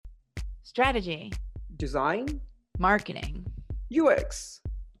strategy, design, marketing, UX,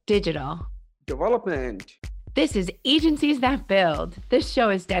 digital. development. This is Agencies That Build. This show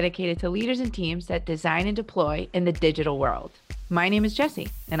is dedicated to leaders and teams that design and deploy in the digital world. My name is Jessie,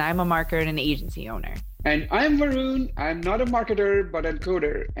 and I'm a marketer and an agency owner. And I'm Varun. I'm not a marketer, but a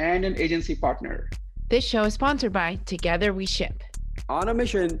coder and an agency partner. This show is sponsored by Together We Ship. On a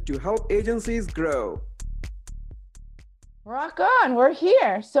mission to help agencies grow. Rock on, we're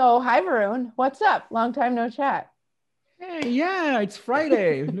here. So hi Varun, what's up? Long time no chat. Hey, yeah, it's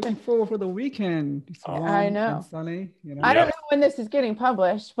Friday. Looking forward for the weekend. It's warm I know. and sunny. I don't know when this is getting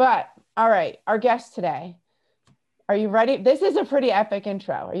published, but all right, our guest today. Are you ready? This is a pretty epic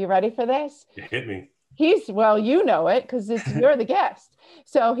intro. Are you ready for this? You hit me. Well, you know it because you're the guest.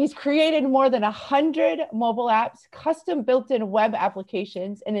 So he's created more than 100 mobile apps, custom built-in web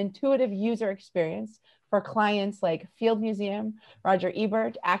applications, and intuitive user experience for clients like Field Museum, Roger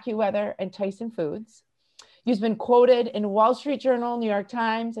Ebert, AccuWeather, and Tyson Foods. He's been quoted in Wall Street Journal, New York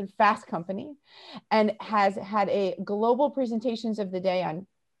Times, and Fast Company, and has had a global presentations of the day on,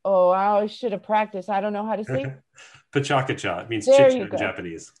 I should have practiced. I don't know how to say. Pachakacha. It means There chit you in go.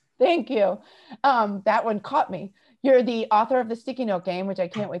 Japanese. Thank you. That one caught me. You're the author of the Sticky Note Game, which I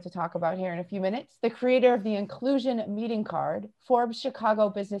can't wait to talk about here in a few minutes. The creator of the Inclusion Meeting Card, Forbes Chicago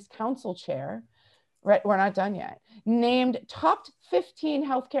Business Council Chair. Right, we're not done yet. Named top 15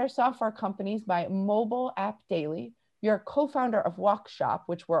 healthcare software companies by Mobile App Daily. You're a co-founder of Walkshop,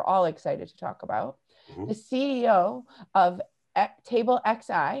 which we're all excited to talk about. Mm-hmm. The CEO of Table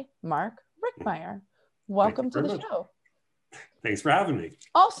XI, Mark Rickmeyer. Welcome to the show. Thanks for having me.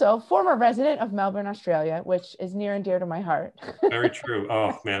 Also, former resident of Melbourne, Australia, which is near and dear to my heart. Very true.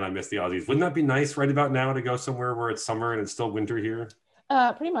 Oh man, I miss the Aussies. Wouldn't that be nice right about now to go somewhere where it's summer and it's still winter here?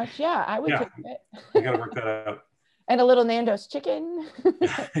 Pretty much, yeah. I would take it. You gotta work that out. And a little Nando's chicken.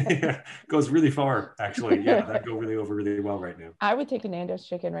 Yeah, goes really far, actually. Yeah, that'd go over really well right now. I would take a Nando's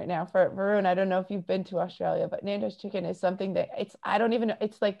chicken right now. For Varun, I don't know if you've been to Australia, but Nando's chicken is something that I don't even know.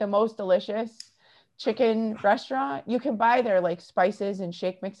 It's like the most delicious chicken restaurant. You can buy their like spices and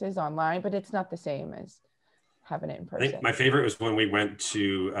shake mixes online, but it's not the same as having it in person. I think my favorite was when we went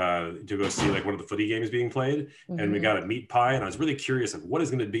to go see like one of the footy games being played, and we got a meat pie, and I was really curious of what is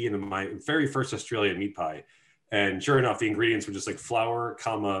going to be in my very first Australian meat pie, and sure enough, the ingredients were just like flour,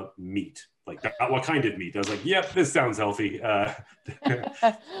 meat. Like what kind of meat? I was like, yep, this sounds healthy. Well,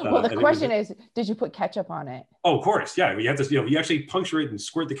 the question is, did you put ketchup on it? Oh, of course, yeah. You have to, you actually puncture it and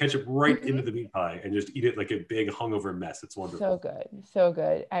squirt the ketchup right into the meat pie and just eat it like a big hungover mess. It's wonderful. So good, so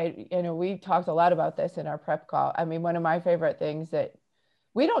good. We talked a lot about this in our prep call. I mean, one of my favorite things that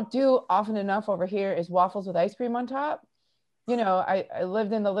we don't do often enough over here is waffles with ice cream on top. You know, I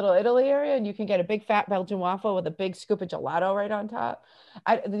lived in the Little Italy area, and you can get a big fat Belgian waffle with a big scoop of gelato right on top.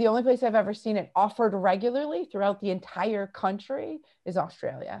 The only place I've ever seen it offered regularly throughout the entire country is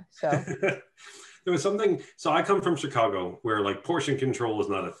Australia. So there was something. So I come from Chicago, where like portion control is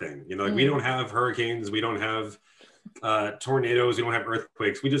not a thing. You know, like we don't have hurricanes, we don't have tornadoes, we don't have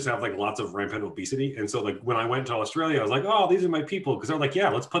earthquakes. We just have like lots of rampant obesity. And so like when I went to Australia, I was like, oh, these are my people, because they're like, yeah,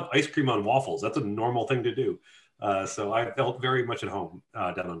 let's put ice cream on waffles. That's a normal thing to do. So I felt very much at home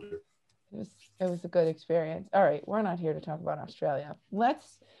down under. It was a good experience. All right, we're not here to talk about Australia.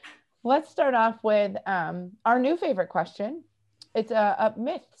 Let's start off with our new favorite question. It's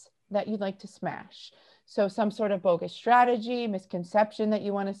myths that you'd like to smash. So some sort of bogus strategy, misconception that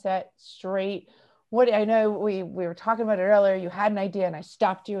you want to set straight. I know we were talking about it earlier. You had an idea and I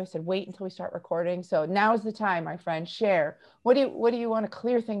stopped you. I said, wait until we start recording. So now is the time, my friend. Share. What do you want to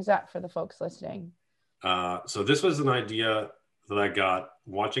clear things up for the folks listening? So this was an idea that I got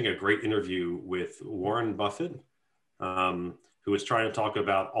watching a great interview with Warren Buffett, who was trying to talk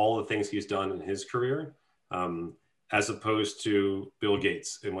about all the things he's done in his career, as opposed to Bill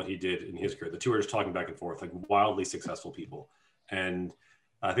Gates and what he did in his career. The two are just talking back and forth, like wildly successful people. And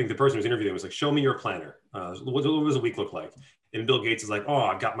I think the person who was interviewing was like, show me your planner. What does a week look like? And Bill Gates is like, oh,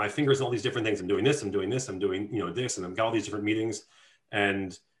 I've got my fingers in all these different things. I'm doing this, I'm doing this, I'm doing, this, and I've got all these different meetings.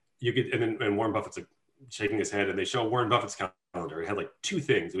 And and Warren Buffett's like, shaking his head, and they show Warren Buffett's calendar. It had like two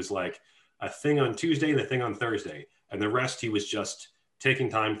things. It was like a thing on Tuesday and a thing on Thursday, and the rest he was just taking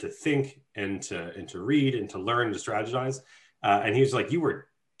time to think and to read and to learn and to strategize. And he was like, you were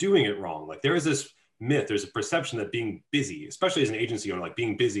doing it wrong. Like there is this myth, there's a perception that being busy, especially as an agency owner, like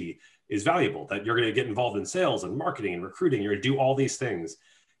being busy is valuable, that you're going to get involved in sales and marketing and recruiting. You're going to do all these things,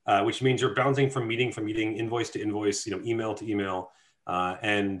 which means you're bouncing from meeting, invoice to invoice, email to email,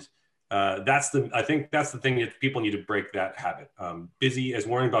 I think that's the thing that people need to break that habit. Busy, as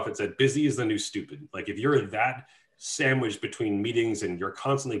Warren Buffett said, busy is the new stupid. Like if you're that sandwiched between meetings and you're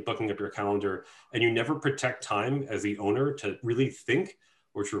constantly booking up your calendar and you never protect time as the owner to really think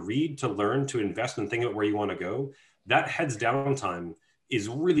or to read, to learn, to invest and think about where you want to go, that heads down time is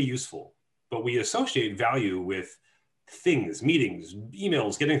really useful. But we associate value with things, meetings,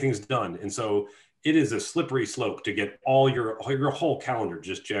 emails, getting things done. And so it is a slippery slope to get all your whole calendar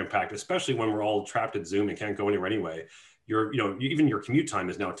just jam-packed, especially when we're all trapped at Zoom and can't go anywhere anyway. Even your commute time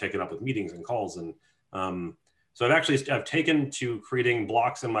is now taken up with meetings and calls. And so I've taken to creating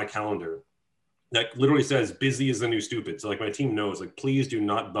blocks in my calendar that literally says busy is the new stupid. So like my team knows, like, please do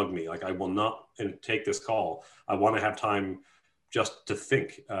not bug me. Like I will not take this call. I want to have time just to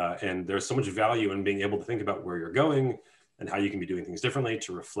think. And there's so much value in being able to think about where you're going and how you can be doing things differently,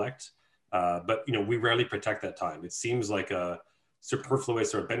 to reflect. But we rarely protect that time. It seems like a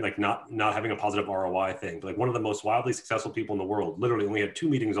superfluous or like not having a positive ROI thing. But like one of the most wildly successful people in the world literally only had 2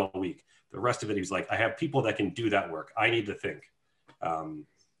 meetings all week. The rest of it, he's like, I have people that can do that work. I need to think.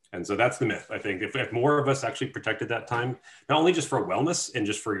 And so that's the myth. I think if more of us actually protected that time, not only just for wellness and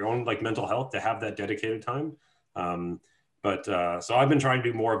just for your own like mental health, to have that dedicated time. So I've been trying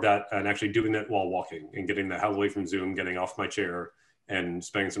to do more of that and actually doing that while walking and getting the hell away from Zoom, getting off my chair and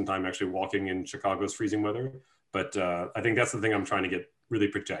spending some time actually walking in Chicago's freezing weather. But I think that's the thing I'm trying to get really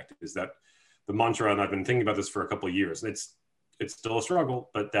protect, is that the mantra, and I've been thinking about this for a couple of years. It's still a struggle,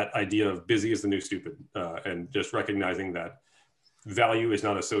 but that idea of busy is the new stupid, and just recognizing that value is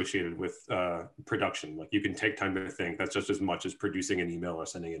not associated with production. Like you can take time to think. That's just as much as producing an email or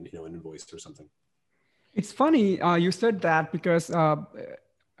sending an invoice or something. It's funny you said that, because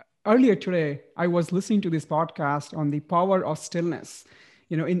earlier today I was listening to this podcast on the power of stillness.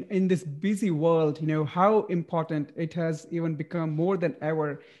 In this busy world, how important it has even become more than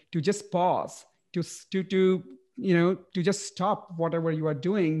ever to just pause, to just stop whatever you are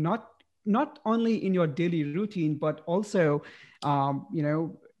doing, not only in your daily routine, but also,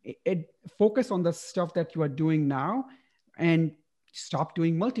 focus on the stuff that you are doing now, and stop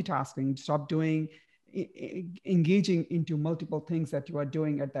doing multitasking, stop doing engaging into multiple things that you are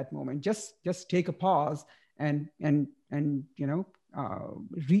doing at that moment. Just take a pause and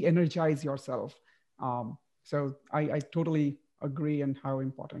re-energize yourself. So I totally agree on how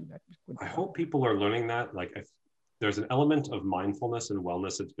important that would be. I hope people are learning that. Like there's an element of mindfulness and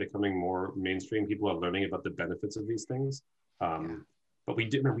wellness that's becoming more mainstream. People are learning about the benefits of these things. But we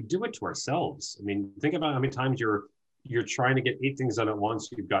do it to ourselves. I mean, think about how many times you're trying to get 8 things done at once.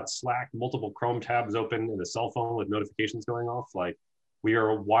 You've got Slack, multiple Chrome tabs open, and a cell phone with notifications going off. Like we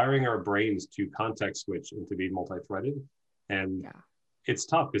are wiring our brains to context switch and to be multi-threaded. And it's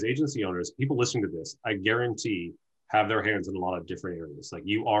tough because agency owners, people listening to this, I guarantee have their hands in a lot of different areas. Like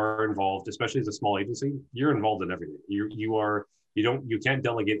you are involved, especially as a small agency, you're involved in everything. You can't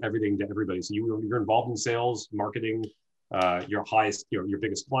delegate everything to everybody. So you're involved in sales, marketing, your highest, your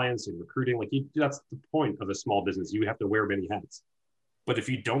biggest clients, and recruiting. Like that's the point of a small business. You have to wear many hats. But if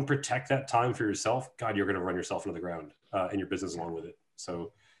you don't protect that time for yourself, God, you're going to run yourself into the ground and your business along with it.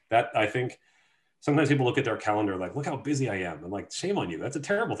 So that, I think, sometimes people look at their calendar like, look how busy I am. I'm like, shame on you. That's a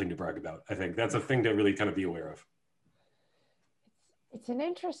terrible thing to brag about. I think that's a thing to really kind of be aware of. It's an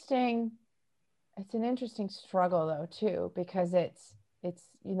interesting struggle though too, because it's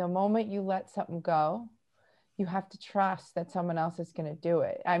the moment you let something go, you have to trust that someone else is going to do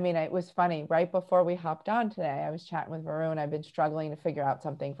it. I mean, it was funny, right before we hopped on today, I was chatting with Varun. I've been struggling to figure out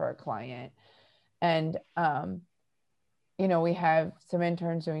something for a client, and we have some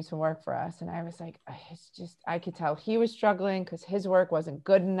interns doing some work for us, and I was like, I could tell he was struggling because his work wasn't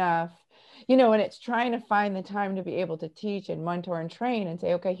good enough, and it's trying to find the time to be able to teach and mentor and train and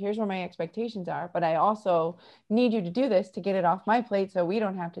say, okay, here's where my expectations are, but I also need you to do this to get it off my plate so we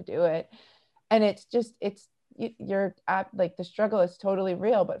don't have to do it. And you're at, like, the struggle is totally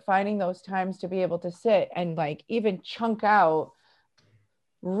real, but finding those times to be able to sit and like even chunk out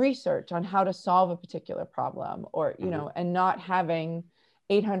research on how to solve a particular problem, or and not having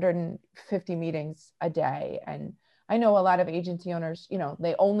 850 meetings a day. And I know a lot of agency owners,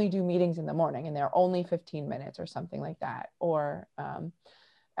 they only do meetings in the morning and they're only 15 minutes or something like that. Or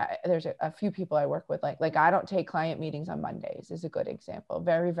there's a few people I work with, like I don't take client meetings on Mondays is a good example.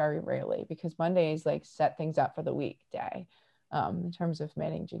 Very, very rarely, because Mondays like set things up for the weekday in terms of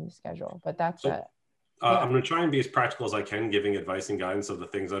managing the schedule. But that's it. I'm going to try and be as practical as I can, giving advice and guidance of the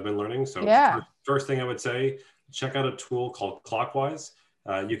things I've been learning. So first thing I would say, check out a tool called Clockwise.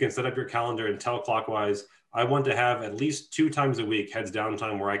 You can set up your calendar and tell Clockwise, I want to have at least 2 times a week heads down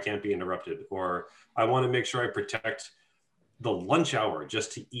time where I can't be interrupted, or I want to make sure I protect the lunch hour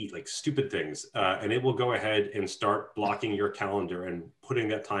just to eat like stupid things. And it will go ahead and start blocking your calendar and putting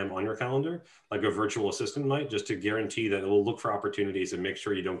that time on your calendar, like a virtual assistant might, just to guarantee that it will look for opportunities and make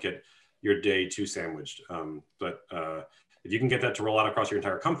sure you don't get your day too sandwiched. But if you can get that to roll out across your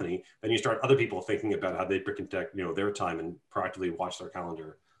entire company, then you start other people thinking about how they protect, their time and proactively watch their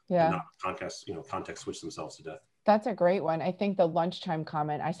calendar. Yeah. And not context switch themselves to death. That's a great one. I think the lunchtime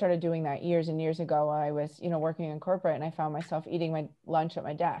comment, I started doing that years and years ago when I was, working in corporate, and I found myself eating my lunch at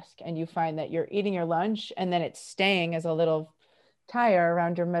my desk, and you find that you're eating your lunch and then it's staying as a little tire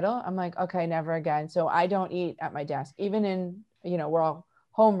around your middle. I'm like, okay, never again. So I don't eat at my desk, even in, we're all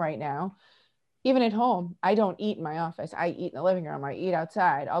home right now. Even at home, I don't eat in my office. I eat in the living room. I eat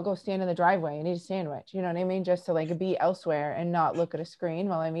outside. I'll go stand in the driveway and eat a sandwich. You know what I mean? Just to like be elsewhere and not look at a screen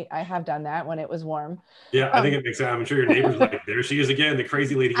while I eat. I have done that when it was warm. Yeah, I think it makes sense. I'm sure your neighbor's like, there she is again, the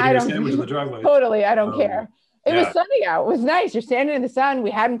crazy lady eating her sandwich in the driveway. Totally, I don't care. It was sunny out. It was nice. You're standing in the sun. We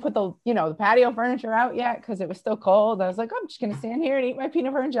hadn't put the patio furniture out yet because it was still cold. I was like, I'm just gonna stand here and eat my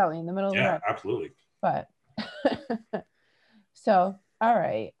peanut butter and jelly in the middle of the road. Absolutely. But so, all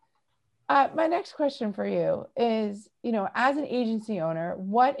right. My next question for you is, as an agency owner,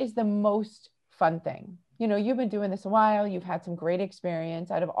 what is the most fun thing? You've been doing this a while. You've had some great experience.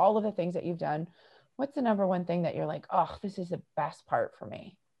 Out of all of the things that you've done, what's the number one thing that you're like, oh, this is the best part for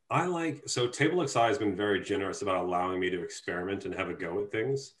me? So TableXI has been very generous about allowing me to experiment and have a go at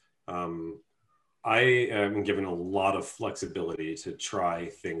things. I am given a lot of flexibility to try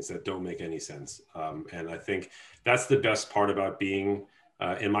things that don't make any sense. And I think that's the best part about being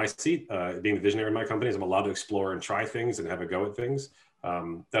in my seat, being the visionary in my company, is I'm allowed to explore and try things and have a go at things.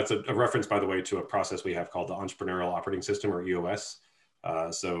 That's a reference, by the way, to a process we have called the Entrepreneurial Operating System, or EOS.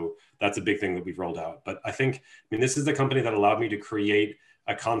 So that's a big thing that we've rolled out. But I think, this is the company that allowed me to create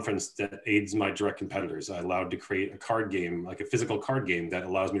a conference that aids my direct competitors. I allowed to create a card game, like a physical card game that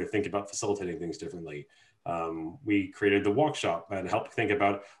allows me to think about facilitating things differently. We created the walk shop and helped think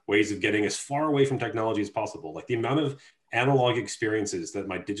about ways of getting as far away from technology as possible. Like the amount of analog experiences that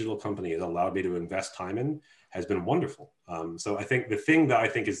my digital company has allowed me to invest time in has been wonderful. So I think the thing that I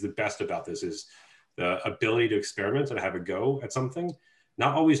think is the best about this is the ability to experiment and have a go at something,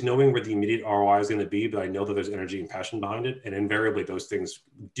 not always knowing where the immediate ROI is going to be, but I know that there's energy and passion behind it. And invariably those things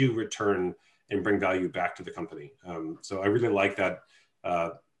do return and bring value back to the company. So I really like that,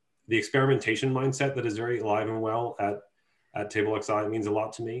 the experimentation mindset that is very alive and well at TableXI means a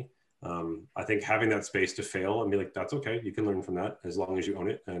lot to me. I think having that space to fail and be like, that's okay, you can learn from that as long as you own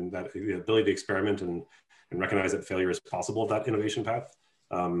it. And that the ability to experiment and recognize that failure is possible, that innovation path.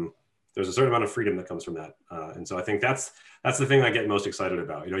 There's a certain amount of freedom that comes from that. And so I think that's the thing I get most excited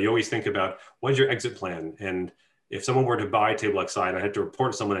about. You always think about what is your exit plan? And if someone were to buy TableXI and I had to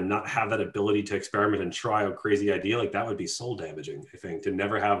report to someone and not have that ability to experiment and try a crazy idea, like that would be soul damaging, I think, to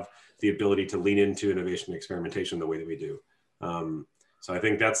never have the ability to lean into innovation and experimentation the way that we do. So I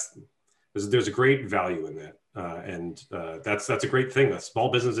think there's a great value in that. And that's a great thing. Small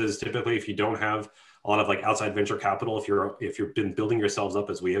businesses, typically, if you don't have a lot of like outside venture capital, if you've been building yourselves up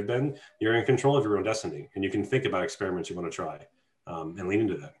as we have been, you're in control of your own destiny, and you can think about experiments you want to try and lean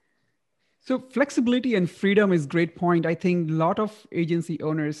into that. So flexibility and freedom is a great point. I think a lot of agency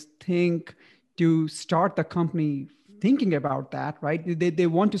owners think to start the company thinking about that, right? They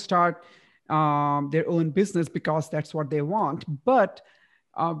want to start their own business because that's what they want. But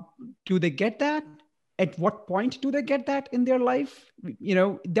do they get that? At what point do they get that in their life?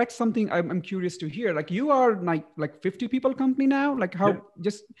 That's something I'm curious to hear. Like you are like 50 people company now, like how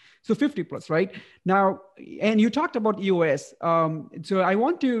so 50 plus, right? Now, and you talked about EOS. So I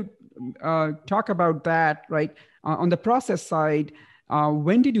want to talk about that, right? On the process side,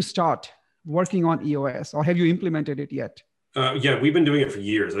 when did you start working on EOS, or have you implemented it yet? We've been doing it for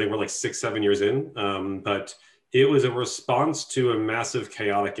years. I think we're like 6-7 years in, but it was a response to a massive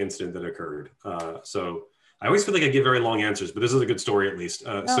chaotic incident that occurred. So I always feel like I give very long answers, but this is a good story at least.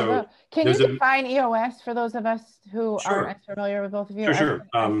 No. Can you define EOS for those of us who aren't as familiar with both of you? Sure.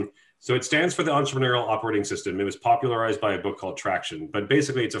 So it stands for the Entrepreneurial Operating System. It was popularized by a book called Traction, but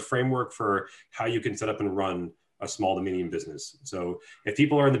basically it's a framework for how you can set up and run a small to medium business. So if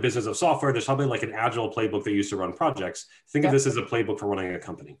people are in the business of software, there's probably like an agile playbook they use to run projects. Think of this as a playbook for running a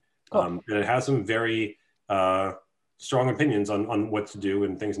company. Cool. And it has some very strong opinions on what to do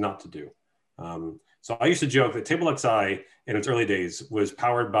and things not to do. So I used to joke that TableXI in its early days was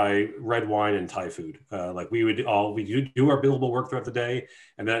powered by red wine and Thai food. Like we would do our billable work throughout the day.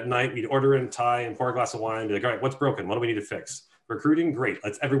 And then at night we'd order in Thai and pour a glass of wine and be like, all right, what's broken? What do we need to fix? Recruiting, great.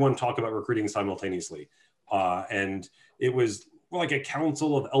 Let's everyone talk about recruiting simultaneously. And it was like a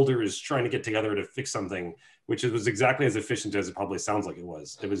council of elders trying to get together to fix something, which was exactly as efficient as it probably sounds like it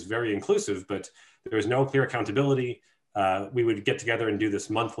was. It was very inclusive, but there was no clear accountability. We would get together and do this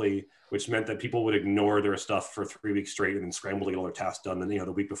monthly, which meant that people would ignore their stuff for 3 weeks straight and then scramble to get all their tasks done. And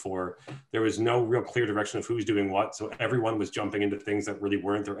the week before, there was no real clear direction of who's doing what. So everyone was jumping into things that really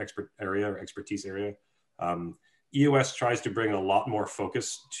weren't their expert area or expertise area. EOS tries to bring a lot more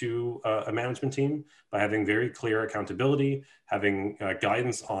focus to a management team by having very clear accountability, having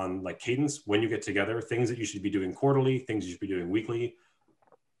guidance on like cadence when you get together, things that you should be doing quarterly, things you should be doing weekly.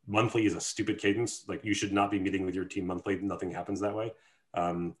 Monthly is a stupid cadence. Like you should not be meeting with your team monthly. Nothing happens that way.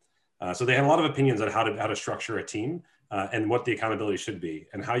 So they had a lot of opinions on how to structure a team and what the accountability should be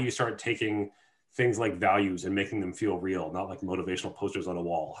and how you start taking things like values and making them feel real, not like motivational posters on a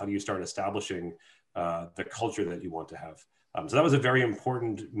wall. How do you start establishing the culture that you want to have? So that was a very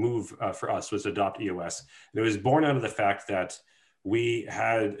important move for us, was to adopt EOS. And it was born out of the fact that we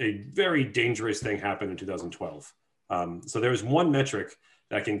had a very dangerous thing happen in 2012. So there was one metric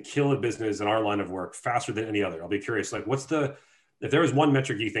that can kill a business in our line of work faster than any other. I'll be curious, like if there was one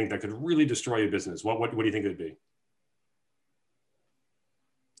metric you think that could really destroy a business, what do you think it would be?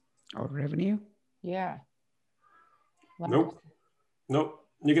 Or revenue? Yeah. Wow. Nope.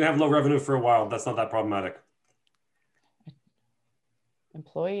 You can have low revenue for a while. That's not that problematic.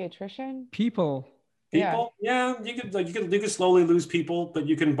 Employee attrition? People. Yeah, you could slowly lose people, but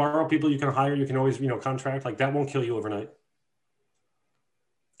you can borrow people, you can hire, you can always, contract. Like that won't kill you overnight.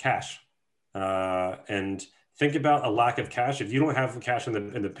 Cash. And think about a lack of cash. If you don't have cash in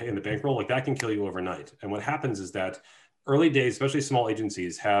the bankroll, like that can kill you overnight. And what happens is that early days, especially small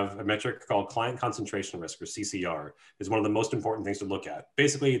agencies, have a metric called client concentration risk, or CCR, is one of the most important things to look at.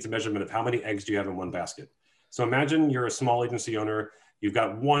 Basically, it's a measurement of how many eggs do you have in one basket. So imagine you're a small agency owner, you've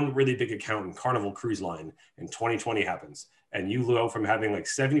got one really big account in Carnival Cruise Line, and 2020 happens, and you go from having like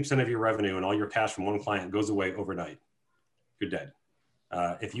 70% of your revenue and all your cash from one client goes away overnight. You're dead.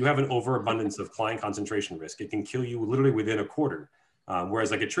 If you have an overabundance of client concentration risk, it can kill you literally within a quarter.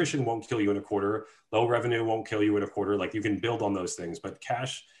 Whereas like attrition won't kill you in a quarter, low revenue won't kill you in a quarter. Like you can build on those things, but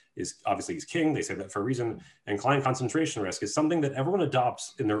cash is obviously king. They say that for a reason. And client concentration risk is something that everyone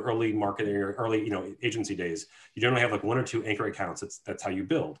adopts in their early marketing or early, agency days. You generally have like 1 or 2 anchor accounts. That's how you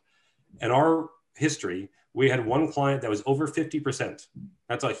build. In our history, we had one client that was over 50%.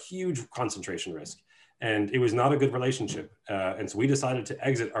 That's a huge concentration risk. And it was not a good relationship. And so we decided to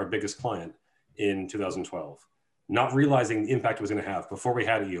exit our biggest client in 2012. Not realizing the impact it was going to have before we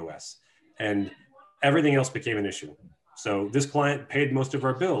had EOS, and everything else became an issue. So this client paid most of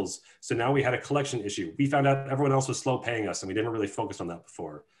our bills. So now we had a collection issue. We found out everyone else was slow paying us, and we didn't really focus on that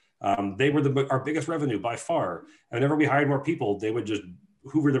before. They were our biggest revenue by far. And whenever we hired more people, they would just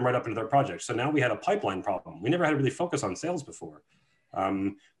hoover them right up into their projects. So now we had a pipeline problem. We never had to really focus on sales before.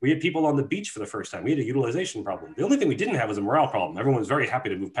 We had people on the beach for the first time. We had a utilization problem. The only thing we didn't have was a morale problem. Everyone was very happy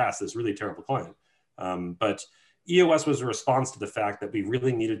to move past this really terrible client. But EOS was a response to the fact that we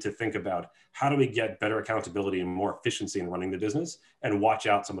really needed to think about how do we get better accountability and more efficiency in running the business and watch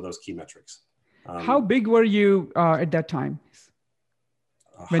out some of those key metrics. How big were you at that time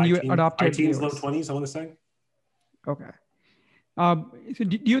when you adopted high teens, EOS? low 20s, I want to say. Okay. So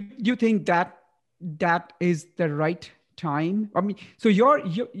do you think that is the right time? I mean, so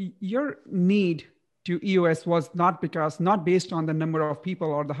your need to EOS was not based on the number of people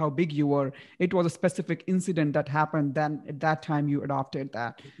or how big you were. It was a specific incident that happened. Then at that time you adopted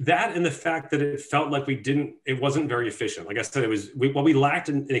that. That and the fact that it felt like it wasn't very efficient. Like I said, what we lacked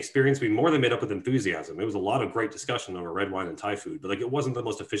in experience, we more than made up with enthusiasm. It was a lot of great discussion over red wine and Thai food, but like it wasn't the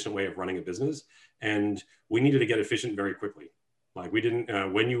most efficient way of running a business. And we needed to get efficient very quickly. Like we didn't,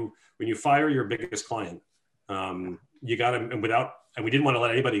 when you fire your biggest client, you got to, and we didn't want to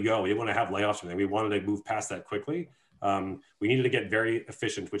let anybody go. We didn't want to have layoffs or anything. We wanted to move past that quickly. We needed to get very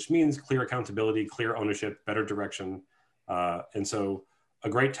efficient, which means clear accountability, clear ownership, better direction. And so a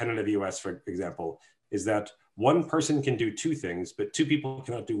great tenet of EOS, for example, is that one person can do 2 things, but 2 people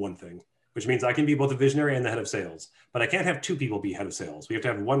cannot do 1 thing, which means I can be both a visionary and the head of sales, but I can't have 2 people be head of sales. We have to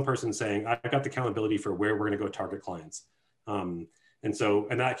have one person saying, I've got the accountability for where we're going to go target clients. And so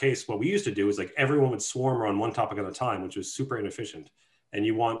in that case, what we used to do is like everyone would swarm around one topic at a time, which was super inefficient. And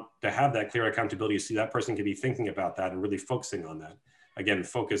you want to have that clear accountability so that person can be thinking about that and really focusing on that. Again,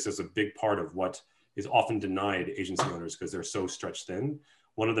 focus is a big part of what is often denied agency owners because they're so stretched thin.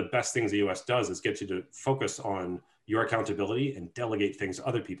 One of the best things the EOS does is get you to focus on your accountability and delegate things to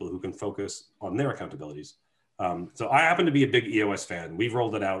other people who can focus on their accountabilities. So I happen to be a big EOS fan. We've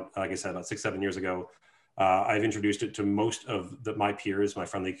rolled it out, like I said, about 6-7 years ago. I've introduced it to most of my peers, my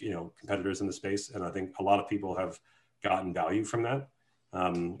friendly competitors in the space. And I think a lot of people have gotten value from that.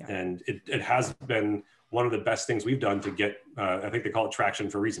 And it has been one of the best things we've done to get, I think they call it traction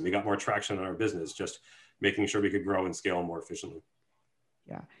for a reason. We got more traction in our business, just making sure we could grow and scale more efficiently.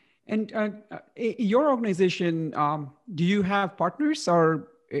 Yeah. And your organization, do you have partners, or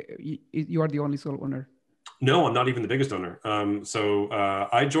you are the only sole owner? No, I'm not even the biggest owner.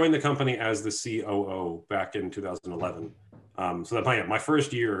 I joined the company as the COO back in 2011. So my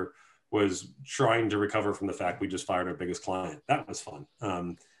first year was trying to recover from the fact we just fired our biggest client. That was fun.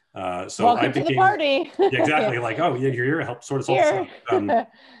 Welcome to the party. Yeah, exactly. Like, oh, yeah, you're here, help sort of solve this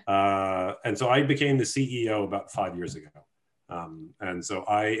out. And so I became the CEO about 5 years ago. And so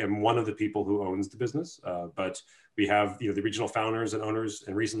I am one of the people who owns the business, but we have the regional founders and owners,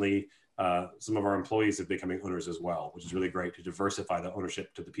 and recently some of our employees have becoming owners as well, which is really great to diversify the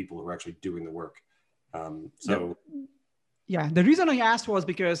ownership to the people who are actually doing the work. Yeah, the reason I asked was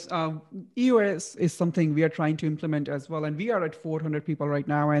because EOS is something we are trying to implement as well. And we are at 400 people right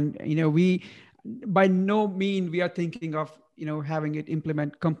now. And, we, by no means, we are thinking of, having it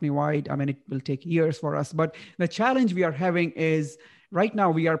implement company-wide. I mean, it will take years for us. But the challenge we are having is right now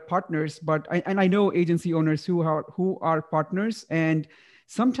we are partners, but I know agency owners who are partners, and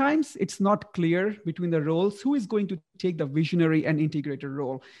sometimes it's not clear between the roles who is going to take the visionary and integrator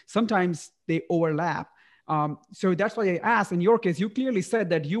role. Sometimes they overlap. So that's why I asked. In your case, you clearly said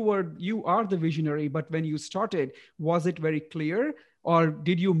that you are the visionary, but when you started, was it very clear, or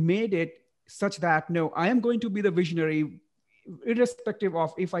did you made it such that, no, I am going to be the visionary, irrespective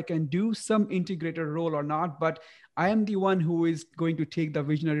of if I can do some integrator role or not, but I am the one who is going to take the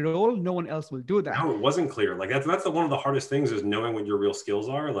visionary role. No one else will do that. No, it wasn't clear. Like that's one of the hardest things is knowing what your real skills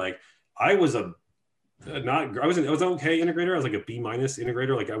are. Like I was an okay integrator. I was like a B-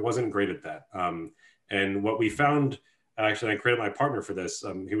 integrator. Like I wasn't great at that. And what we found, actually, I created my partner for this.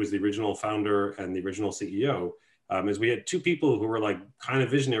 He was the original founder and the original CEO. Is we had two people who were like kind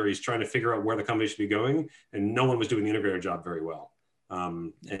of visionaries trying to figure out where the company should be going, and no one was doing the integrator job very well.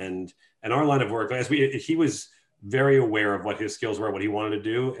 And our line of work, he was very aware of what his skills were, what he wanted to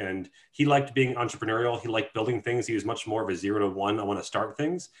do, and he liked being entrepreneurial. He liked building things. He was much more of a 0 to 1. I want to start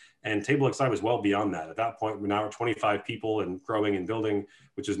things. And TableXI was well beyond that. At that point, we're now at 25 people and growing and building,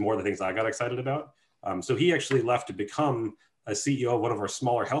 which is more the things I got excited about. So he actually left to become a CEO of one of our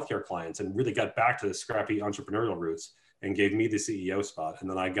smaller healthcare clients and really got back to the scrappy entrepreneurial roots and gave me the CEO spot. And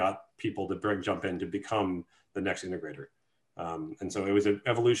then I got people to jump in to become the next integrator. And so it was an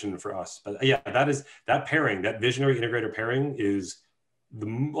evolution for us. But yeah, that pairing, that visionary integrator pairing is the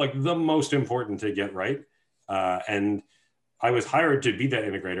most important to get right. And I was hired to be that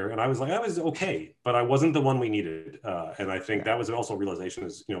integrator, and I was like, I was okay, but I wasn't the one we needed. And I think that was also a realization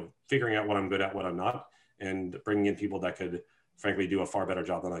is, figuring out what I'm good at, what I'm not, and bringing in people that could frankly do a far better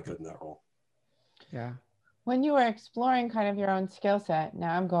job than I could in that role. Yeah. When you were exploring kind of your own skill set,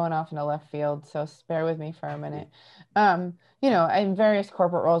 now I'm going off in a left field, so bear with me for a minute. In various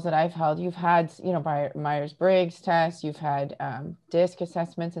corporate roles that I've held, you've had, Myers-Briggs tests, you've had DISC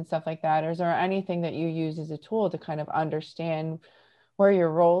assessments and stuff like that. Is there anything that you use as a tool to kind of understand where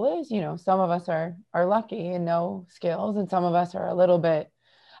your role is? Some of us are lucky and know skills, and some of us are a little bit,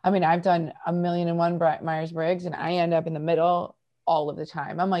 I've done 1,000,001 Myers-Briggs, and I end up in the middle all of the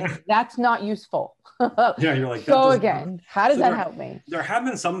time. I'm like, that's not useful. Yeah, you're like, so again, how does that help me? There have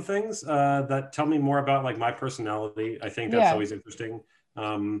been some things that tell me more about like my personality. I think that's always interesting.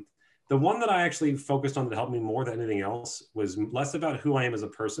 The one that I actually focused on that helped me more than anything else was less about who I am as a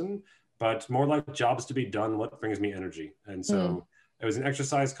person, but more like jobs to be done, what brings me energy. And so it was an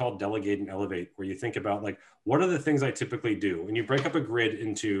exercise called Delegate and Elevate, where you think about like, what are the things I typically do? And you break up a grid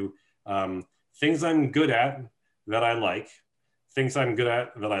into things I'm good at that I like, things I'm good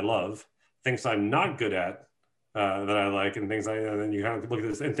at that I love, things I'm not good at that I like, and then you kind of look at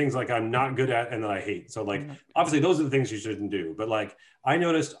this, and things like I'm not good at and that I hate. So like, obviously those are the things you shouldn't do. But like, I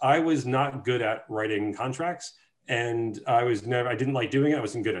noticed I was not good at writing contracts, and I didn't like doing it. I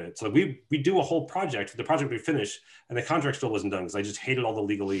wasn't good at it. So we do a whole project, the project we finish, and the contract still wasn't done because I just hated all the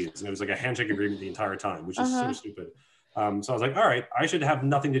legalese. And it was like a handshake agreement the entire time, which is so stupid. So I was like, all right, I should have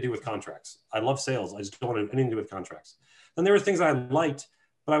nothing to do with contracts. I love sales. I just don't want anything to do with contracts. Then there were things I liked,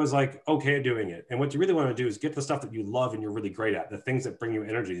 but I was like, okay at doing it. And what you really want to do is get the stuff that you love and you're really great at, the things that bring you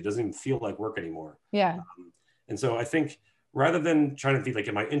energy. It doesn't even feel like work anymore. Yeah. And so I think rather than trying to be like,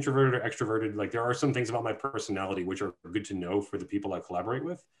 am I introverted or extroverted? Like there are some things about my personality which are good to know for the people I collaborate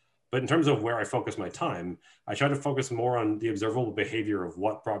with. But in terms of where I focus my time, I try to focus more on the observable behavior of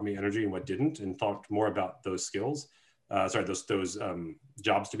what brought me energy and what didn't, and talked more about those skills. Those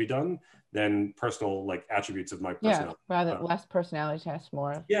jobs to be done than personal like attributes of my Yeah, personality. rather less personality tests,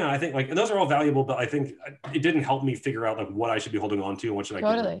 more. Yeah, I think like, and those are all valuable, but I think it didn't help me figure out like what I should be holding on to and what should I get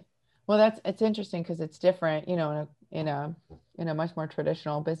rid of. Totally. Well, it's interesting because it's different, you know, in a much more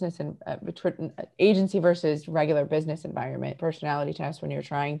traditional business and agency versus regular business environment. Personality tests, when you're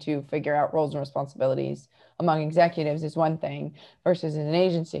trying to figure out roles and responsibilities among executives, is one thing, versus in an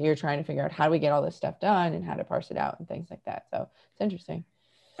agency, you're trying to figure out how do we get all this stuff done and how to parse it out and things like that. So it's interesting.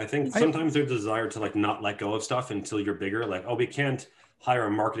 I think sometimes there's a desire to like not let go of stuff until you're bigger. Like, oh, we can't hire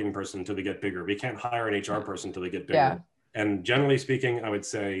a marketing person until we get bigger. We can't hire an HR person until we get bigger. Yeah. And generally speaking, I would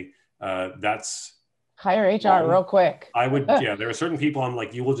say that's hire HR real quick. I would, yeah, there are certain people I'm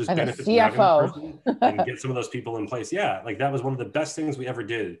like, you will just and benefit the CFO. from having a person and get some of those people in place. Yeah, like that was one of the best things we ever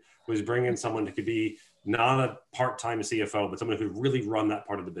did, was bring in someone who could be not a part-time CFO, but someone who could really run that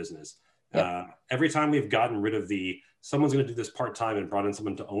part of the business. Yep. Every time we've gotten rid of someone's going to do this part-time and brought in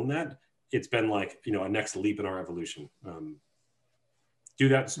someone to own that, it's been like, you know, a next leap in our evolution. Do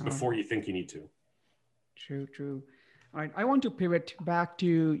that before you think you need to. True. All right, I want to pivot back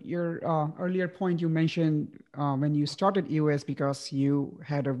to your earlier point you mentioned when you started EOS, because you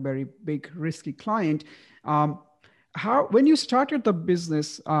had a very big risky client. When you started the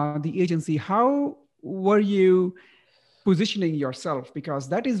business, the agency, how were you positioning yourself? Because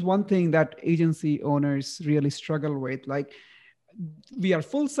that is one thing that agency owners really struggle with. Like, we are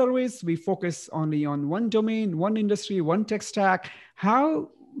full service, we focus only on one domain, one industry, one tech stack.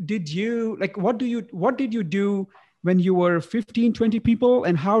 How did you, like, what did you do when you were 15, 20 people,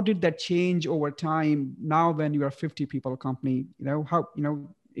 and how did that change over time now when you are 50 people company?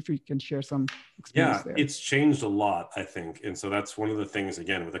 If you can share some experience there. It's changed a lot, I think. And so that's one of the things,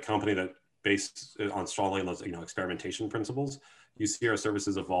 again, with a company that based on strongly, experimentation principles, you see our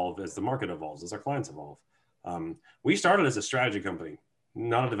services evolve as the market evolves, as our clients evolve. We started as a strategy company,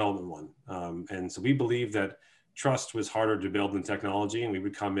 not a development one. And so we believe that trust was harder to build than technology. And we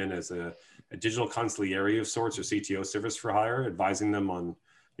would come in as a digital consigliere of sorts, or CTO, service for hire, advising them on,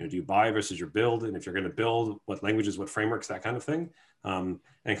 do you buy versus your build? And if you're going to build, what languages, what frameworks, that kind of thing.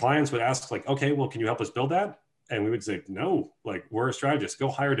 And clients would ask like, okay, well, can you help us build that? And we would say, no, like, we're a strategist, go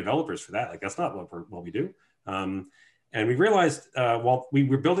hire developers for that. Like, that's not what we do. And we realized while we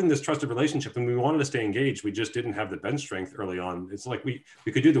were building this trusted relationship and we wanted to stay engaged, we just didn't have the bench strength early on. It's like we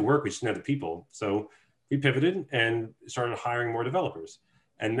could do the work, we just didn't have the people. So we pivoted and started hiring more developers.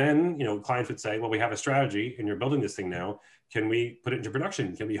 And then, clients would say, well, we have a strategy and you're building this thing now. Can we put it into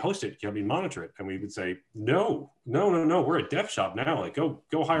production? Can we host it? Can we monitor it? And we would say, no, we're a dev shop now. Like, go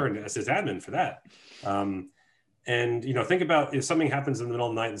hire an sysadmin for that. And, think about if something happens in the middle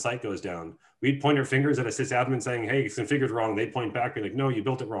of the night and the site goes down, we'd point our fingers at a sysadmin saying, hey, it's configured wrong. They'd point back, be like, no, you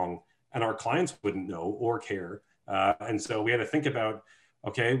built it wrong. And our clients wouldn't know or care. And so we had to think about,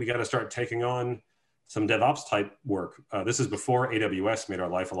 okay, we got to start taking on some DevOps type work. This is before AWS made our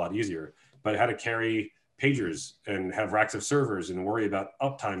life a lot easier, but how to carry pagers and have racks of servers and worry about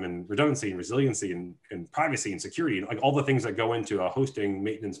uptime and redundancy and resiliency and privacy and security, and like all the things that go into a hosting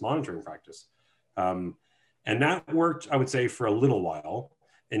maintenance monitoring practice. And that worked, I would say, for a little while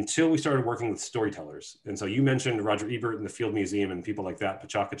until we started working with storytellers. And so you mentioned Roger Ebert and the Field Museum and people like that,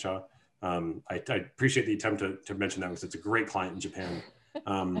 Pachakacha. I appreciate the attempt to mention that because it's a great client in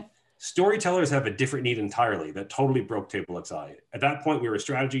Japan. Storytellers have a different need entirely that totally broke TableXI. At that point, we were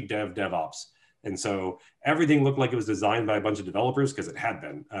strategy, DevOps. And so everything looked like it was designed by a bunch of developers because it had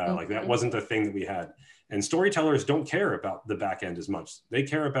been. Like that wasn't the thing that we had. And storytellers don't care about the back end as much. They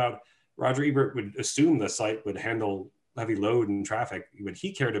care about, Roger Ebert would assume the site would handle heavy load and traffic. What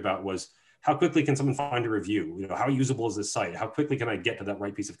he cared about was how quickly can someone find a review? How usable is this site? How quickly can I get to that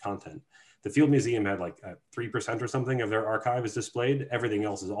right piece of content? The Field Museum had like 3% or something of their archive is displayed. Everything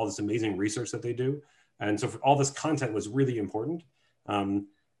else is all this amazing research that they do. And so all this content was really important.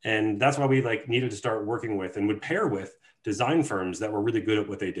 And that's why we needed to start working with and would pair with design firms that were really good at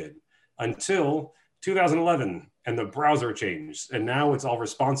what they did until 2011 and the browser changed. And now it's all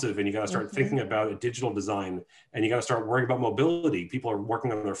responsive and you got to start thinking about a digital design and you got to start worrying about mobility. People are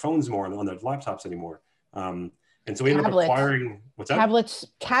working on their phones more than on their laptops anymore. And so we ended up acquiring, what's that?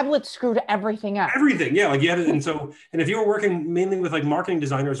 Tablets screwed everything up. Everything, yeah. Like you had it, and if you were working mainly with marketing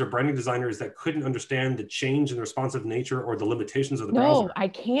designers or branding designers that couldn't understand the change in the responsive nature or the limitations of the browser. No, I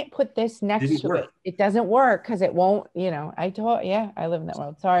can't put this next to it. It doesn't work because it won't, I live in that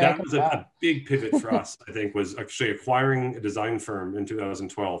world. Sorry. That was a big pivot for us, I think, was actually acquiring a design firm in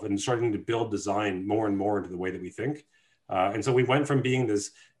 2012 and starting to build design more and more into the way that we think. And so we went from being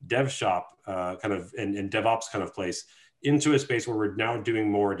this dev shop kind of and DevOps kind of place into a space where we're now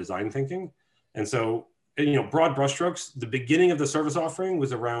doing more design thinking. And so broad brushstrokes, the beginning of the service offering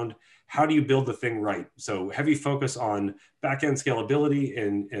was around how do you build the thing right? So heavy focus on back-end scalability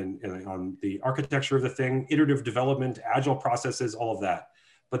and on the architecture of the thing, iterative development, agile processes, all of that.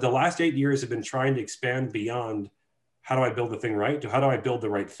 But the last 8 years have been trying to expand beyond how do I build the thing right to how do I build the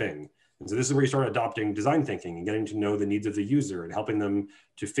right thing? And so this is where you start adopting design thinking and getting to know the needs of the user and helping them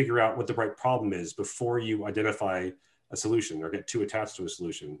to figure out what the right problem is before you identify a solution or get too attached to a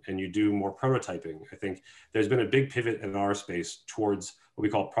solution, and you do more prototyping. I think there's been a big pivot in our space towards what we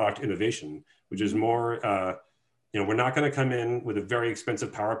call product innovation, which is more, we're not going to come in with a very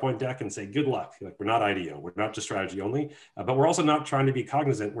expensive PowerPoint deck and say, good luck. Like, we're not IDEO, we're not just strategy only, but we're also not trying to be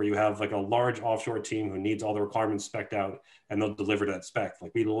cognizant where you have like a large offshore team who needs all the requirements spec'd out and they'll deliver that spec.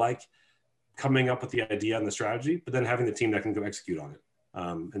 Like, we like coming up with the idea and the strategy, but then having the team that can go execute on it.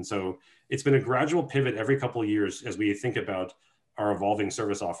 And so it's been a gradual pivot every couple of years as we think about our evolving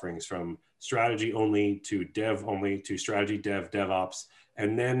service offerings from strategy only to dev only to strategy, dev, DevOps.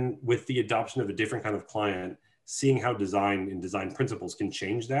 And then with the adoption of a different kind of client, seeing how design and design principles can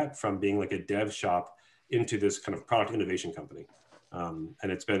change that from being like a dev shop into this kind of product innovation company. And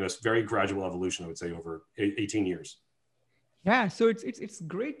it's been a very gradual evolution, I would say, over 18 years. Yeah, so it's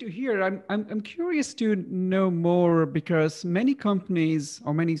great to hear. I'm curious to know more, because many companies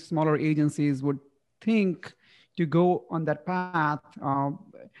or many smaller agencies would think to go on that path,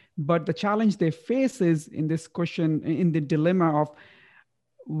 but the challenge they face is in this question, in the dilemma of,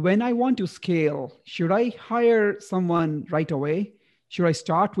 when I want to scale, should I hire someone right away? Should I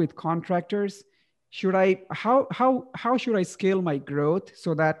start with contractors? How should I scale my growth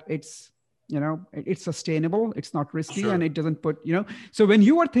so that it's sustainable, it's not risky, Sure. And it doesn't put, so when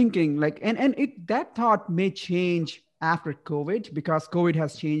you are thinking like, that thought may change after COVID, because COVID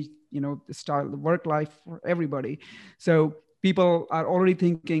has changed, the style, the work life for everybody. So people are already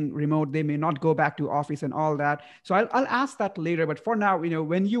thinking remote, they may not go back to office and all that. So I'll ask that later, but for now,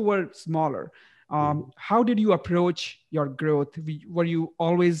 when you were smaller, how did you approach your growth? Were you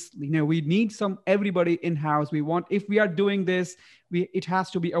always, we need everybody in-house. If we are doing this, it has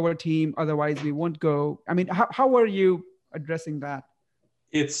to be our team. Otherwise we won't go. I mean, how were you addressing that?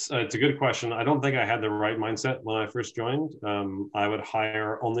 It's a good question. I don't think I had the right mindset when I first joined. I would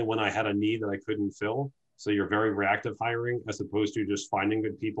hire only when I had a need that I couldn't fill. So you're very reactive hiring as opposed to just finding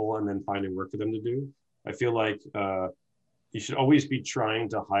good people and then finding work for them to do. I feel like you should always be trying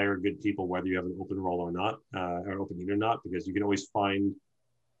to hire good people, whether you have an open role or not, or an open need or not, because you can always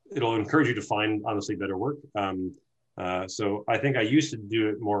it'll encourage you to find honestly better work. So I think I used to do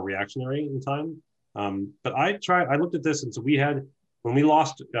it more reactionary in time. But I looked at this, and so when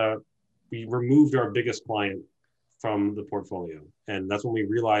we removed our biggest client from the portfolio. And that's when we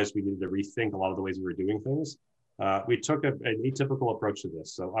realized we needed to rethink a lot of the ways we were doing things. We took an atypical approach to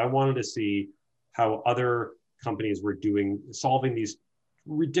this. So I wanted to see how other companies were solving these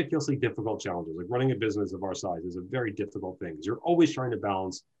ridiculously difficult challenges. Like, running a business of our size is a very difficult thing. You're always trying to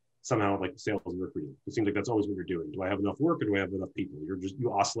balance somehow like sales and recruiting. It seems like that's always what you're doing. Do I have enough work or do I have enough people?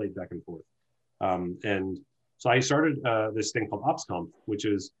 You oscillate back and forth. And so I started this thing called OpsComp, which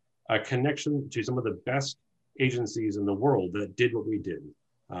is a connection to some of the best agencies in the world that did what we did.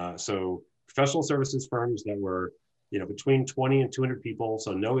 So professional services firms that were, between 20 and 200 people.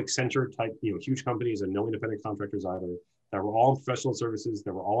 So no Accenture type, huge companies, and no independent contractors either, that were all in professional services,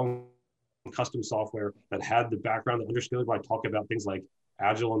 that were all in custom software, that had the background, that understood why I talk about things like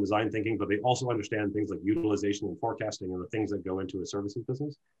agile and design thinking, but they also understand things like utilization and forecasting and the things that go into a services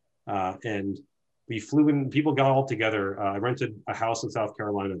business. And we flew in, people got all together. I rented a house in South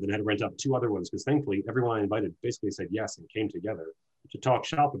Carolina, then had to rent out 2 other ones, because thankfully everyone I invited basically said yes and came together to talk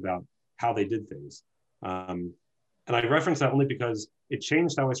shop about how they did things. And I reference that only because it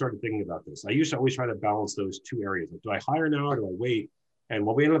changed how I started thinking about this. I used to always try to balance those 2 areas. Like, do I hire now or do I wait? And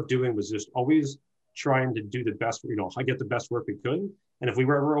what we ended up doing was just always trying to do the best, I get the best work we could. And if we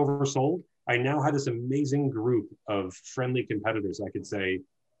were ever oversold, I now had this amazing group of friendly competitors. I could say,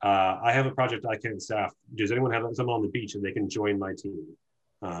 I have a project I can't staff. Does anyone have someone on the beach and they can join my team?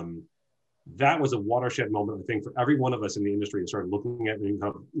 That was a watershed moment, I think, for every one of us in the industry to start looking at and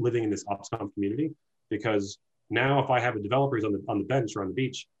kind of living in this OpsComp community. Because now if I have a developers on the bench or on the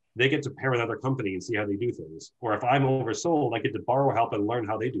beach, they get to pair with another company and see how they do things. Or if I'm oversold, I get to borrow help and learn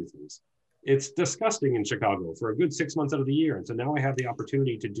how they do things. It's disgusting in Chicago for a good 6 months out of the year. And so now I have the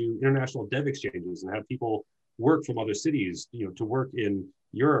opportunity to do international dev exchanges and have people work from other cities, to work in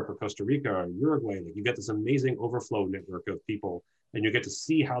Europe or Costa Rica or Uruguay. Like, you get this amazing overflow network of people, and you get to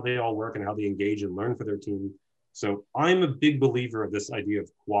see how they all work and how they engage and learn for their team. So I'm a big believer of this idea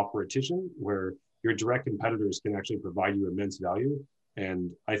of cooperation, where your direct competitors can actually provide you immense value.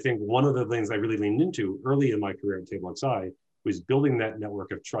 And I think one of the things I really leaned into early in my career at TableXI was building that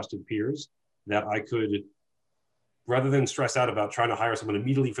network of trusted peers that I could, rather than stress out about trying to hire someone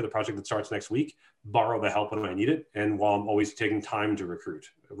immediately for the project that starts next week, borrow the help when I need it. And while I'm always taking time to recruit,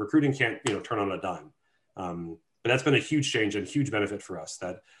 recruiting can't, turn on a dime. But that's been a huge change and huge benefit for us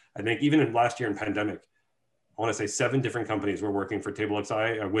that I think even in last year in pandemic, I want to say 7 different companies were working for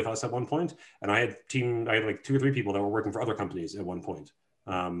TableXI with us at one point. And I had like 2 or 3 people that were working for other companies at one point.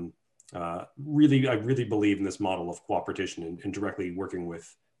 I really believe in this model of cooperation and directly working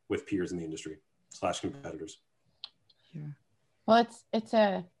with peers in the industry / competitors. Yeah. Well,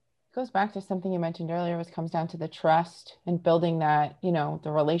 it goes back to something you mentioned earlier, which comes down to the trust and building that,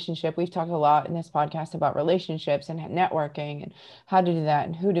 the relationship. We've talked a lot in this podcast about relationships and networking and how to do that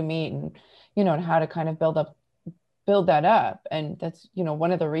and who to meet and, and how to kind of build that up. And that's,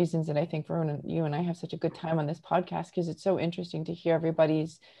 one of the reasons that I think Varun, you and I have such a good time on this podcast, because it's so interesting to hear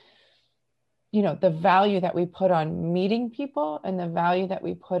everybody's, the value that we put on meeting people and the value that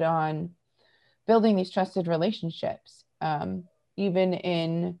we put on building these trusted relationships. Even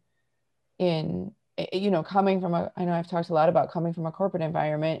in coming from I know I've talked a lot about coming from a corporate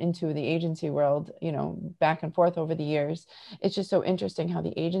environment into the agency world, back and forth over the years. It's just so interesting how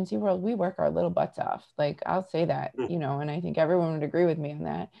the agency world, we work our little butts off. Like, I'll say that, and I think everyone would agree with me on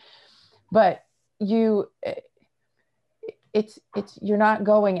that. But you're not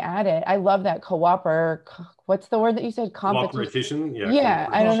going at it. I love that what's the word that you said? Competition. Yeah.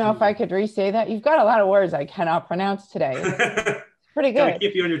 I don't know if I could re-say that. You've got a lot of words I cannot pronounce today. It's pretty good. Gotta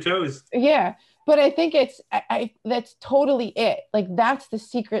keep you on your toes. Yeah. But I think that's totally it. Like, that's the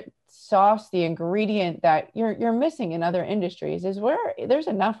secret sauce, the ingredient that you're missing in other industries is where there's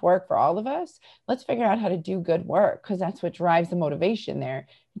enough work for all of us. Let's figure out how to do good work, because that's what drives the motivation there.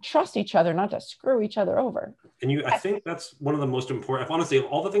 Trust each other, not to screw each other over. And I think that's one of the most important, honestly, of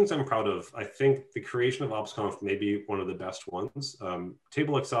all the things I'm proud of, I think the creation of OpsConf may be one of the best ones.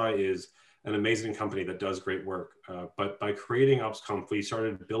 TableXI is an amazing company that does great work. But by creating OpsConf, we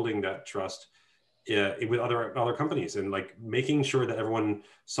started building that trust with other companies and like making sure that everyone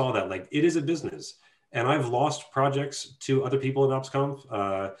saw that like it is a business. And I've lost projects to other people in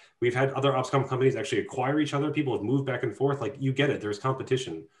OpsConf. We've had other OpsConf companies actually acquire each other. People have moved back and forth. Like, you get it, there's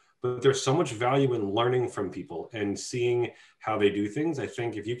competition, but there's so much value in learning from people and seeing how they do things. I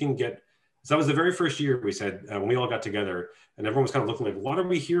think if you can so that was the very first year we said, when we all got together and everyone was kind of looking like, what are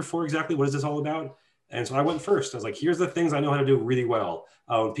we here for exactly? What is this all about? And so I went first. I was like, here's the things I know how to do really well.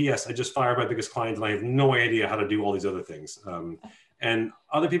 P.S. I just fired my biggest client and I have no idea how to do all these other things. And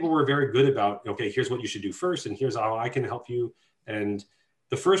other people were very good about, okay, here's what you should do first, and here's how I can help you. And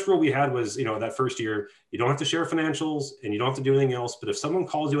the first rule we had was, that first year, you don't have to share financials and you don't have to do anything else. But if someone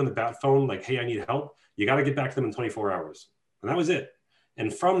calls you on the bat phone, like, hey, I need help, you got to get back to them in 24 hours. And that was it.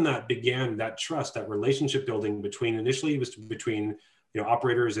 And from that began that trust, that relationship building initially it was between,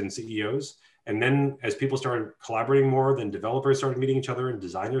 operators and CEOs. And then as people started collaborating more, then developers started meeting each other and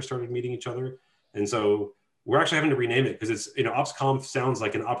designers started meeting each other. And so we're actually having to rename it because it's, OpsConf sounds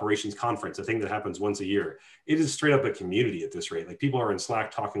like an operations conference, a thing that happens once a year. It is straight up a community at this rate. Like, people are in Slack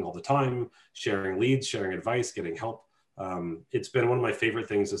talking all the time, sharing leads, sharing advice, getting help. It's been one of my favorite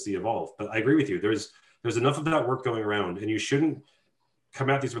things to see evolve. But I agree with you. There's enough of that work going around, and you shouldn't come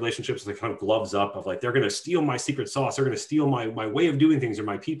at these relationships with kind of gloves up of like, they're going to steal my secret sauce. They're going to steal my way of doing things or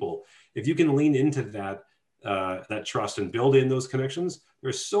my people. If you can lean into that trust and build in those connections,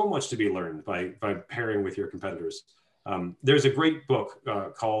 there's so much to be learned by pairing with your competitors. There's a great book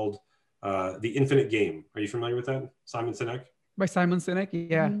called The Infinite Game. Are you familiar with that? Simon Sinek? By Simon Sinek,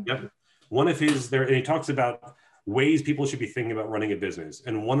 yeah. Mm-hmm. Yep. One of his there, and he talks about ways people should be thinking about running a business.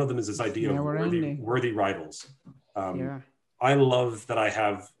 And one of them is this idea of worthy rivals. I love that I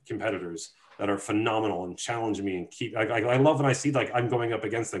have competitors that are phenomenal and challenge me and keep, I love when I see like I'm going up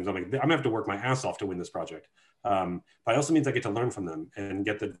against things. I'm like, I'm gonna have to work my ass off to win this project. But it also means I get to learn from them and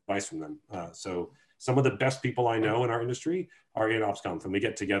get the advice from them. So some of the best people I know in our industry are in OpsConf, and we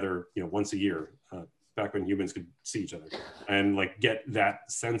get together, once a year, back when humans could see each other, and like get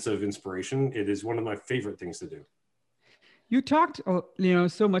that sense of inspiration. It is one of my favorite things to do. You talked,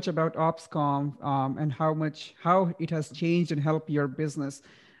 so much about OpsConf and how it has changed and helped your business.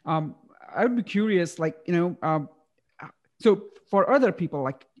 I would be curious, so for other people,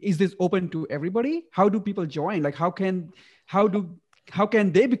 like, is this open to everybody? How do people join? Like, how can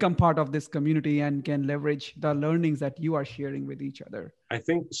they become part of this community and can leverage the learnings that you are sharing with each other? I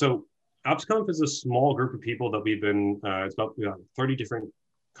think so. OpsConf is a small group of people that we've been. It's about 30 different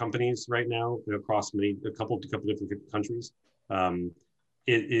companies right now across a couple different countries.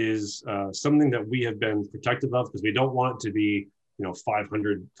 It is something that we have been protective of because we don't want it to be,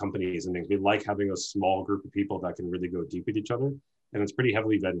 500 companies and things. We like having a small group of people that can really go deep with each other. And it's pretty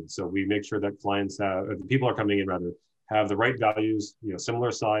heavily vetted. So we make sure that clients have, the people are coming in rather, have the right values,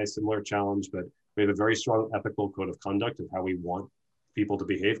 similar size, similar challenge, but we have a very strong ethical code of conduct of how we want people to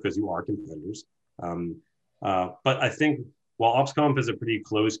behave because you are competitors. But I think while OpsConf is a pretty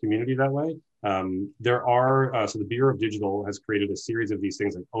closed community that way, there are, so the Bureau of Digital has created a series of these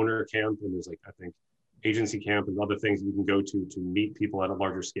things like Owner Camp, and there's I think Agency Camp and other things you can go to meet people at a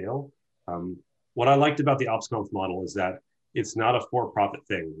larger scale. What I liked about the OpsConf model is that it's not a for-profit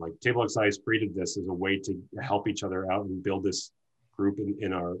thing. Like TableXI has created this as a way to help each other out and build this group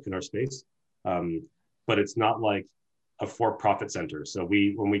in our space. But it's not like a for-profit center. So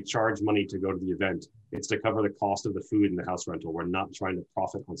when we charge money to go to the event, it's to cover the cost of the food and the house rental. We're not trying to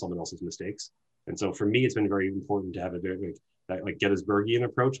profit on someone else's mistakes. And so for me, it's been very important to have a very like Gettysburgian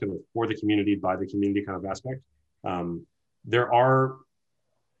approach, kind of for the community, by the community kind of aspect. There are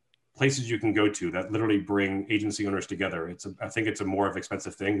places you can go to that literally bring agency owners together. I think it's a more of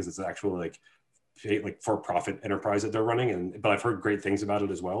expensive thing because it's actually like for-profit enterprise that they're running, but I've heard great things about it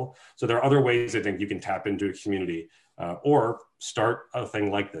as well. So there are other ways I think you can tap into a community or start a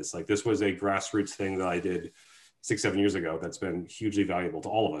thing like this. Like this was a grassroots thing that I did 6-7 years ago that's been hugely valuable to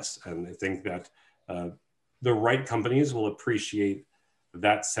all of us. And I think that the right companies will appreciate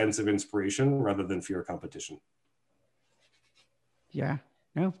that sense of inspiration rather than fear of competition. Yeah,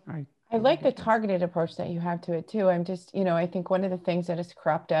 no, I like the targeted approach that you have to it too. I'm just, I think one of the things that has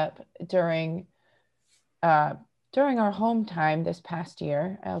cropped up during our home time this past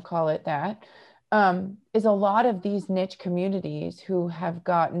year, I'll call it that, is a lot of these niche communities who have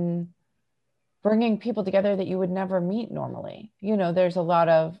gotten bringing people together that you would never meet normally. There's a lot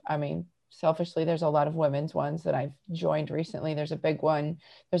of, selfishly, there's a lot of women's ones that I've joined recently. There's a big one.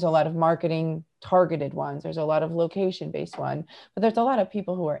 There's a lot of marketing targeted ones. There's a lot of location-based one, but there's a lot of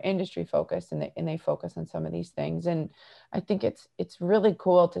people who are industry focused and they focus on some of these things. And I think it's really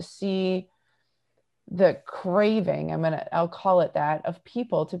cool to see the craving, I'll call it that, of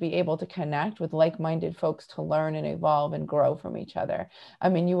people to be able to connect with like-minded folks to learn and evolve and grow from each other.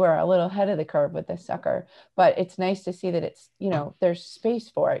 You were a little ahead of the curve with this sucker, but it's nice to see that it's, there's space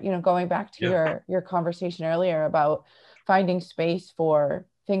for it. Going back to your conversation earlier about finding space for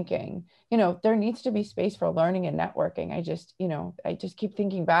thinking, there needs to be space for learning and networking. I just keep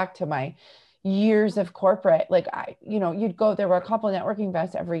thinking back to my years of corporate, you'd go, there were a couple of networking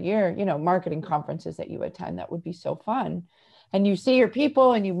events every year, marketing conferences that you attend that would be so fun. And you see your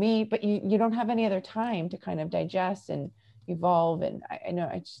people and you meet, but you don't have any other time to kind of digest and evolve. And I know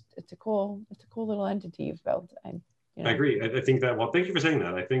it's a cool little entity you've built. I agree. I think that, well, thank you for saying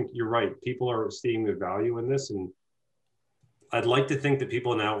that. I think you're right. People are seeing the value in this. And I'd like to think that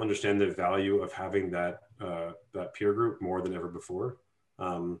people now understand the value of having that peer group more than ever before.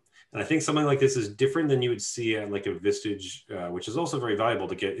 And I think something like this is different than you would see at like a Vistage, which is also very valuable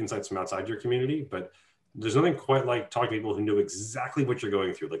to get insights from outside your community. But there's nothing quite like talking to people who know exactly what you're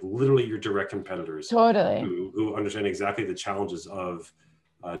going through, like literally your direct competitors. Totally. Who understand exactly the challenges of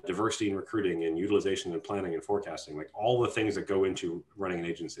diversity and recruiting and utilization and planning and forecasting, like all the things that go into running an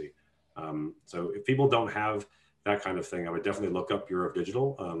agency. So if people don't have that kind of thing, I would definitely look up Bureau of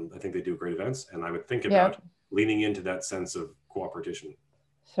Digital. I think they do great events, and I would think about leaning into that sense of cooperation.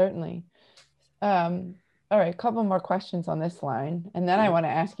 Certainly. All right, a couple more questions on this line, and then I want to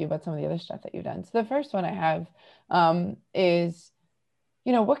ask you about some of the other stuff that you've done. So the first one I have is,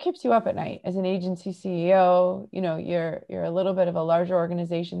 what keeps you up at night as an agency CEO? You're a little bit of a larger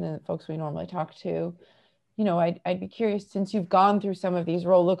organization than the folks we normally talk to. I'd be curious, since you've gone through some of these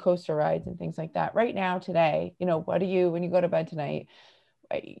roller coaster rides and things like that. Right now, today, what do you, when you go to bed tonight,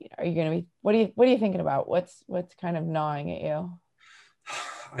 are you going to be, what are you thinking about? What's kind of gnawing at you?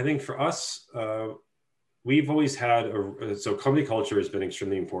 I think for us, we've always had so company culture has been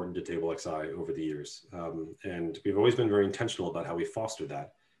extremely important to TableXI over the years. And we've always been very intentional about how we foster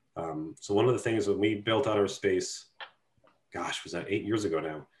that. So one of the things when we built out our space, was that 8 years ago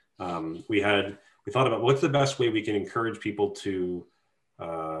now? We thought about what's the best way we can encourage people to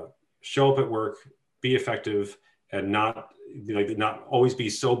show up at work, be effective, and not always be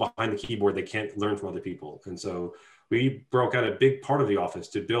so behind the keyboard they can't learn from other people. And so we broke out a big part of the office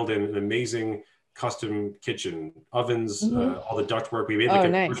to build in an amazing custom kitchen, ovens, all the ductwork. We made a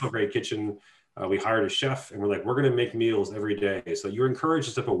commercial grade kitchen. We hired a chef, and we're going to make meals every day. So you're encouraged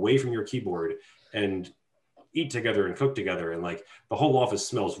to step away from your keyboard and eat together and cook together. And the whole office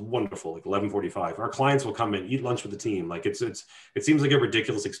smells wonderful, 11:45. Our clients will come and eat lunch with the team. It seems like a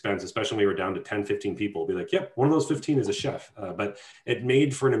ridiculous expense, especially when we were down to 10, 15 people. Be like, yep, one of those 15 is a chef. But it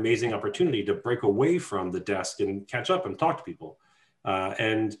made for an amazing opportunity to break away from the desk and catch up and talk to people.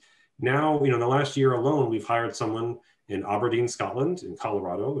 And now, in the last year alone, we've hired someone in Aberdeen, Scotland, in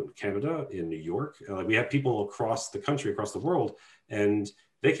Colorado, in Canada, in New York. We have people across the country, across the world, and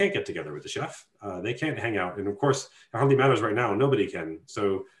they can't get together with the chef. They can't hang out. And of course, it hardly matters right now. Nobody can.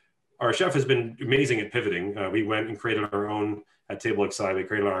 So our chef has been amazing at pivoting. We went and created our own at Table XI. We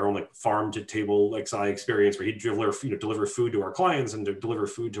created our own farm to table XI experience where he'd deliver food to our clients and to deliver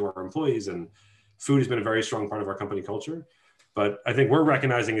food to our employees. And food has been a very strong part of our company culture. But I think we're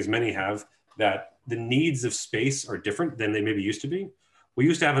recognizing, as many have, that the needs of space are different than they maybe used to be. We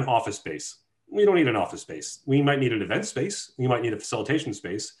used to have an office space. We don't need an office space. We might need an event space. We might need a facilitation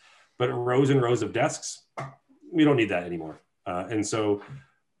space, but rows and rows of desks, we don't need that anymore. And so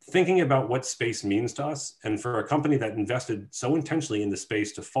thinking about what space means to us, and for a company that invested so intentionally in the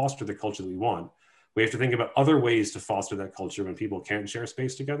space to foster the culture that we want, we have to think about other ways to foster that culture when people can't share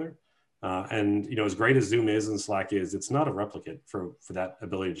space together. And as great as Zoom is and Slack is, it's not a replicate for that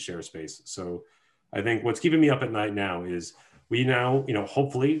ability to share space. So I think what's keeping me up at night now is we now,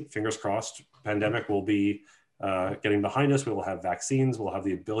 hopefully, fingers crossed, pandemic will be getting behind us. We will have vaccines. We'll have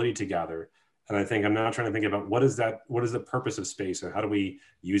the ability to gather. And I think I'm now trying to think about what is the purpose of space, and how do we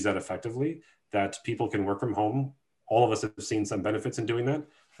use that effectively, that people can work from home. All of us have seen some benefits in doing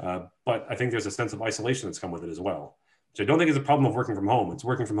that. But I think there's a sense of isolation that's come with it as well. So I don't think it's a problem of working from home. It's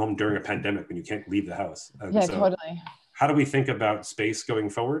working from home during a pandemic when you can't leave the house. And yeah, so totally. How do we think about space going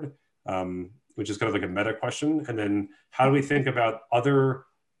forward? Which is kind of like a meta question. And then how do we think about other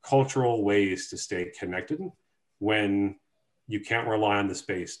cultural ways to stay connected when you can't rely on the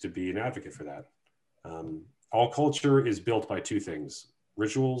space to be an advocate for that? All culture is built by two things: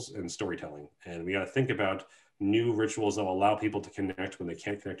 rituals and storytelling. And we got to think about new rituals that will allow people to connect when they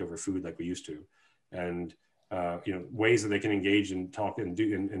can't connect over food like we used to. And ways that they can engage and talk and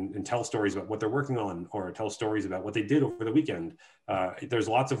do and tell stories about what they're working on, or tell stories about what they did over the weekend. There's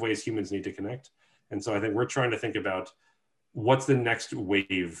lots of ways humans need to connect. And so I think we're trying to think about what's the next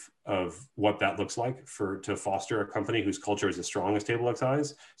wave of what that looks like to foster a company whose culture is as strong as Table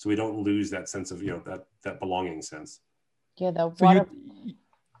XI's, so we don't lose that sense of, that belonging sense. Yeah,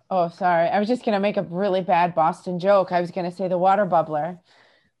 oh, sorry. I was just going to make a really bad Boston joke. I was going to say the water bubbler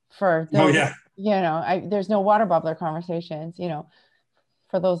for those, there's no water bubbler conversations,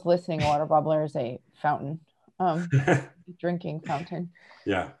 for those listening. Water bubbler is a fountain, drinking fountain.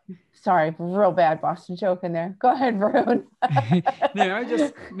 Yeah. Sorry, real bad Boston joke in there. Go ahead, Varun. No, I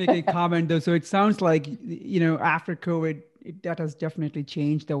just make a comment though. So it sounds like, after COVID, that has definitely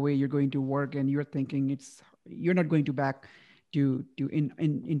changed the way you're going to work, and you're thinking you're not going to back to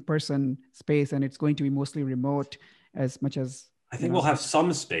in-person space, and it's going to be mostly remote as much as. I think we'll have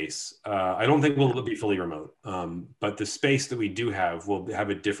some space. I don't think we'll be fully remote, but the space that we do have will have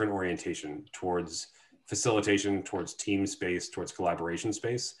a different orientation towards facilitation, towards team space, towards collaboration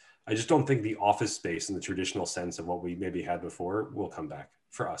space. I just don't think the office space in the traditional sense of what we maybe had before will come back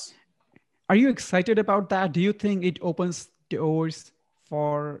for us. Are you excited about that? Do you think it opens doors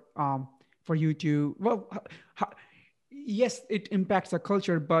for you to, yes, it impacts the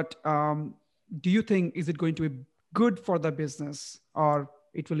culture, but do you think, is it going to be good for the business, or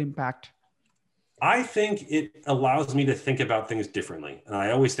it will impact? I think it allows me to think about things differently. And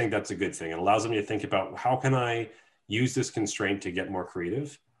I always think that's a good thing. It allows me to think about, how can I use this constraint to get more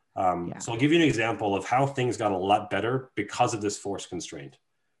creative? So I'll give you an example of how things got a lot better because of this forced constraint.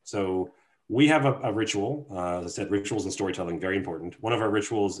 So we have a ritual, as I said, rituals and storytelling, very important. One of our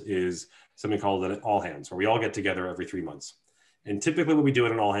rituals is something called an all hands, where we all get together every 3 months. And typically what we do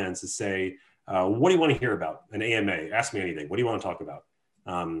at an all hands is say, what do you want to hear about? An AMA, ask me anything. What do you want to talk about?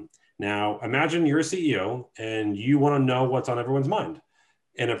 Now, imagine you're a CEO and you want to know what's on everyone's mind.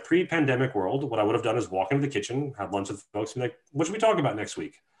 In a pre-pandemic world, what I would have done is walk into the kitchen, have lunch with folks, and be like, what should we talk about next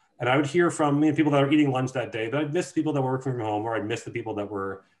week? And I would hear from people that are eating lunch that day, but I'd miss the people that were working from home, or I'd miss the people that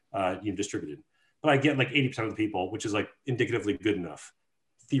were distributed. But I get like 80% of the people, which is like indicatively good enough,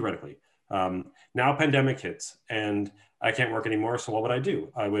 theoretically. Now pandemic hits and I can't work anymore. So what would I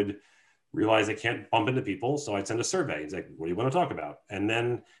do? I would realize I can't bump into people. So I'd send a survey. It's like, what do you want to talk about? And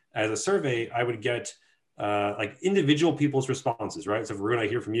then as a survey, I would get like individual people's responses, right? So Varun, I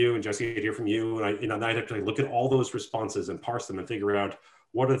hear from you, and Jesse, I hear from you. And I'd have to look at all those responses and parse them and figure out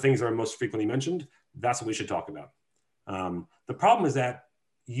what are the things that are most frequently mentioned. That's what we should talk about. The problem is that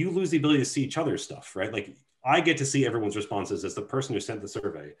you lose the ability to see each other's stuff, right? Like I get to see everyone's responses as the person who sent the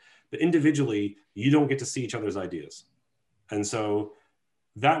survey, but individually, you don't get to see each other's ideas. And so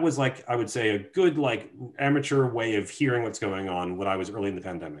that was like, I would say, a good like amateur way of hearing what's going on when I was early in the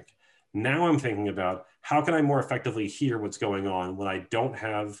pandemic. Now I'm thinking about how can I more effectively hear what's going on when I don't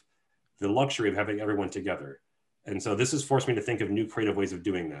have the luxury of having everyone together. And so this has forced me to think of new creative ways of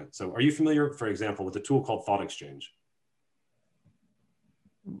doing that. So are you familiar, for example, with a tool called Thought Exchange?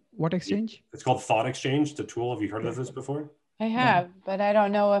 What exchange? It's called Thought Exchange, the tool. Have you heard of this before? I have, but I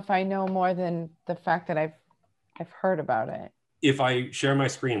don't know if I know more than the fact that I've heard about it. If I share my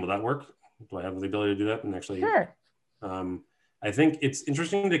screen, will that work? Do I have the ability to do that? And actually, Sure. I think it's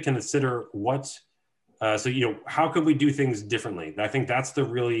interesting to consider what, so, you know, how could we do things differently? I think that's the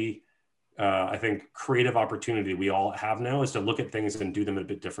really, I think, creative opportunity we all have now, is to look at things and do them in a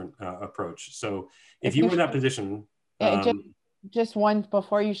bit different approach. So if you were in that position. Just one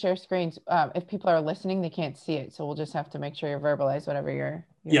before you share screens, if people are listening, they can't see it. So we'll just have to make sure you verbalize whatever you're.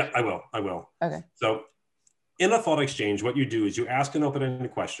 Yeah, I will. Okay. So in a thought exchange, what you do is you ask an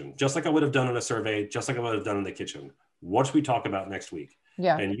open-ended question, just like I would have done in a survey, just like I would have done in the kitchen. What should we talk about next week?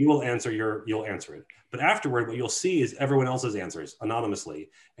 Yeah. And you'll answer it. But afterward, what you'll see is everyone else's answers anonymously.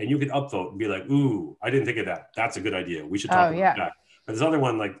 And you can upvote and be like, ooh, I didn't think of that. That's a good idea. We should talk about that. But this other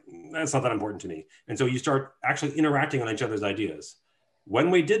one, like, that's not that important to me. And so you start actually interacting on each other's ideas.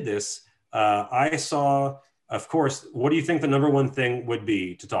 When we did this, I saw, of course, what do you think the number one thing would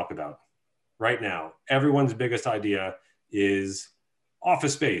be to talk about right now? Everyone's biggest idea is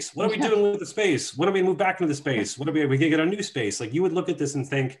office space. What are we doing with the space? When do we move back into the space? What are we can get a new space? Like, you would look at this and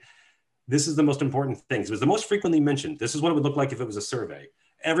think, this is the most important thing. It was the most frequently mentioned. This is what it would look like if it was a survey.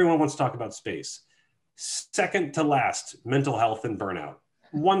 Everyone wants to talk about space. Second to last, mental health and burnout.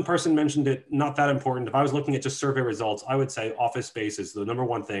 One person mentioned it, not that important. If I was looking at just survey results, I would say office space is the number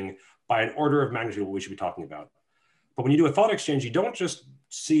one thing by an order of magnitude what we should be talking about. But when you do a thought exchange, you don't just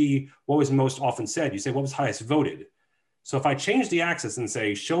see what was most often said, you say what was highest voted. So if I change the axis and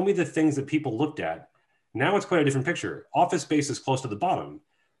say, show me the things that people looked at, now it's quite a different picture. Office space is close to the bottom,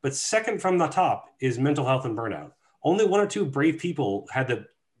 but second from the top is mental health and burnout. Only one or two brave people had the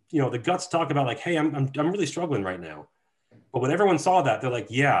guts to talk about, like, hey, I'm really struggling right now. But when everyone saw that, they're like,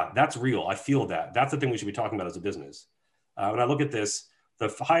 yeah, that's real. I feel that. That's the thing we should be talking about as a business. When I look at this,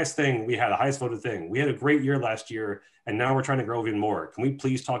 the highest thing we had, the highest voted thing, we had a great year last year, and now we're trying to grow even more. Can we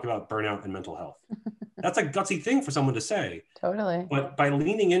please talk about burnout and mental health? That's a gutsy thing for someone to say. Totally. But by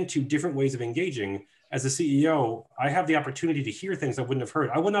leaning into different ways of engaging, as a CEO, I have the opportunity to hear things I wouldn't have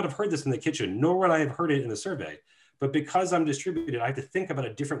heard. I would not have heard this in the kitchen, nor would I have heard it in the survey. But because I'm distributed, I have to think about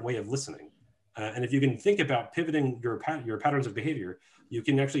a different way of listening. And if you can think about pivoting your patterns of behavior, you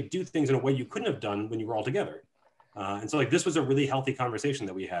can actually do things in a way you couldn't have done when you were all together. And so, like, this was a really healthy conversation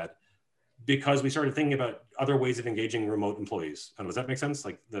that we had, because we started thinking about other ways of engaging remote employees. Does that make sense?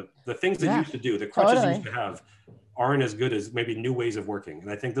 Like, the things that you used to do, the crutches you used to have, aren't as good as maybe new ways of working.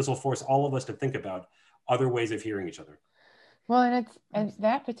 And I think this will force all of us to think about other ways of hearing each other. Well, and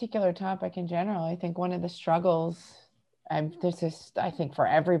that particular topic in general, I think one of the struggles, I think for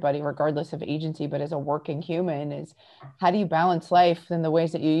everybody, regardless of agency, but as a working human, is how do you balance life? And the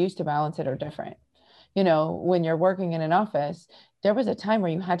ways that you used to balance it are different. You know, when you're working in an office, there was a time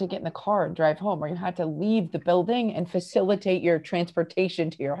where you had to get in the car and drive home, or you had to leave the building and facilitate your transportation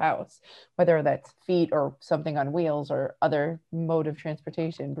to your house, whether that's feet or something on wheels or other mode of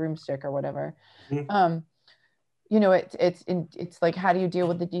transportation, broomstick or whatever. Mm-hmm. You know, it's like, how do you deal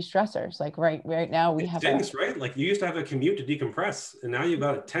with the de-stressors? Like right now we have right? Like, you used to have a commute to decompress, and now you've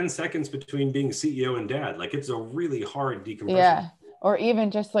got 10 seconds between being CEO and dad. Like, it's a really hard decompression. Yeah. Or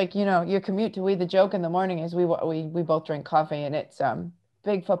even just like, you know, your commute to We the Joke in the morning is we both drink coffee, and it's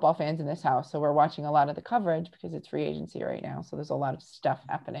big football fans in this house. So we're watching a lot of the coverage because it's free agency right now. So there's a lot of stuff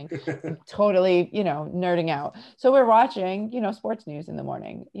happening. I'm totally, you know, nerding out. So we're watching, you know, sports news in the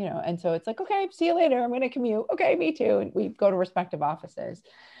morning, you know, and so it's like, okay, see you later. I'm going to commute. Okay, me too. And we go to respective offices.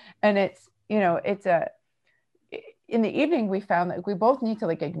 And it's, you know, in the evening, we found that we both need to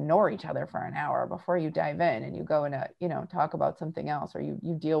like ignore each other for an hour before you dive in and you go and, you know, talk about something else, or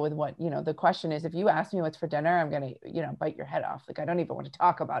you deal with what, you know, the question is, if you ask me what's for dinner, I'm going to, you know, bite your head off. Like, I don't even want to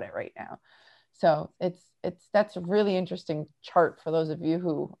talk about it right now. So that's a really interesting chart for those of you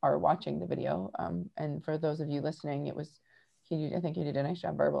who are watching the video. And for those of you listening, I think you did a nice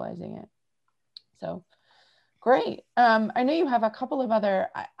job verbalizing it. So great. I know you have a couple of other,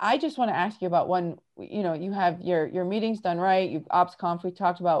 I just want to ask you about one, you know, you have your meetings done right. You've OpsConf, we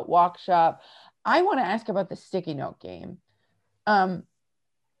talked about Walkshop. I want to ask about the sticky note game.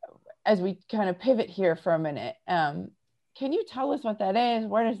 As we kind of pivot here for a minute, can you tell us what that is?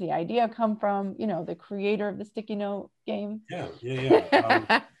 Where does the idea come from? You know, the creator of the sticky note game?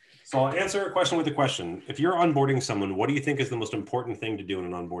 Yeah. So I'll answer a question with a question. If you're onboarding someone, what do you think is the most important thing to do in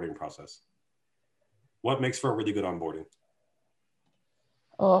an onboarding process? What makes for a really good onboarding?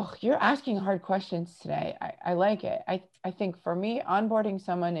 Oh, you're asking hard questions today. I like it. I think for me, onboarding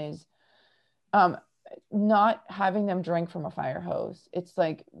someone is, not having them drink from a fire hose. It's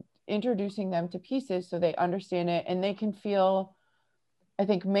like introducing them to pieces so they understand it and they can feel, I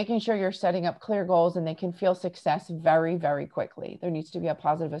think, making sure you're setting up clear goals and they can feel success very, very quickly. There needs to be a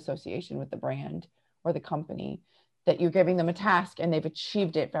positive association with the brand or the company, that you're giving them a task and they've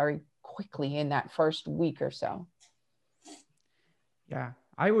achieved it very quickly in that first week or so. Yeah,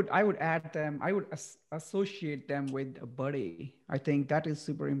 I would add them. I would associate them with a buddy. I think that is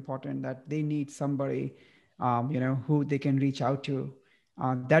super important, that they need somebody, who they can reach out to.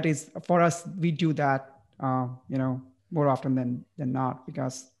 That is, for us, we do that, more often than not,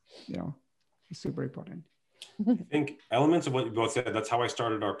 because, it's super important. I think elements of what you both said, that's how I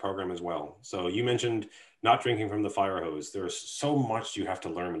started our program as well. So you mentioned not drinking from the fire hose. There's so much you have to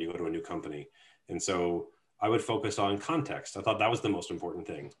learn when you go to a new company. And so I would focus on context. I thought that was the most important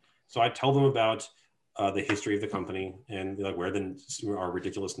thing. So I tell them about the history of the company and like where our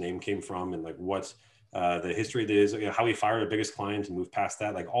ridiculous name came from, and like what the history that is, how we fired our biggest client and moved past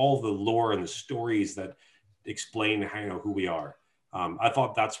that, like all the lore and the stories that explain how, who we are. I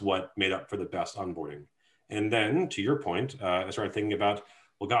thought that's what made up for the best onboarding. And then to your point, I started thinking about,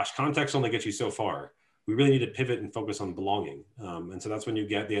 well, gosh, context only gets you so far. We really need to pivot and focus on belonging. And so that's when you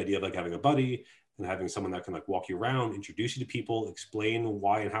get the idea of like having a buddy and having someone that can like walk you around, introduce you to people, explain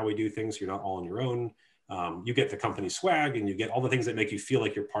why and how we do things. So you're not all on your own. You get the company swag and you get all the things that make you feel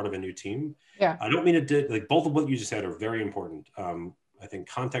like you're part of a new team. Yeah. I don't mean to, like, both of what you just said are very important. I think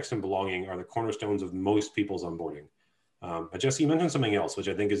context and belonging are the cornerstones of most people's onboarding. But Jesse, you mentioned something else, which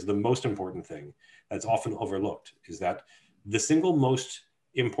I think is the most important thing that's often overlooked, is that the single most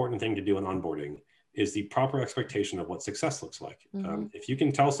important thing to do in onboarding is the proper expectation of what success looks like. Mm-hmm. If you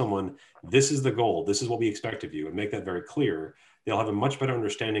can tell someone, this is the goal, this is what we expect of you, and make that very clear, they'll have a much better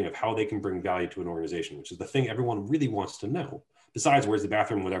understanding of how they can bring value to an organization, which is the thing everyone really wants to know. Besides, where's the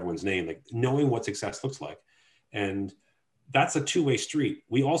bathroom with everyone's name, like knowing what success looks like. And that's a two-way street.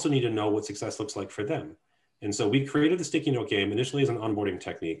 We also need to know what success looks like for them. And so we created the sticky note game initially as an onboarding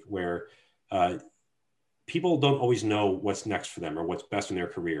technique where people don't always know what's next for them or what's best in their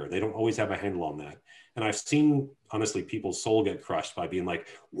career. They don't always have a handle on that. And I've seen, honestly, people's soul get crushed by being like,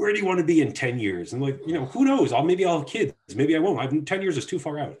 where do you want to be in 10 years? And like, who knows? Maybe I'll have kids. Maybe I won't. 10 years is too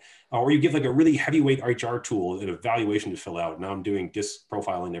far out. Or you give like a really heavyweight HR tool, an evaluation to fill out. Now I'm doing disc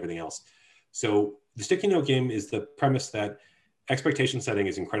profiling and everything else. So the sticky note game is the premise that expectation setting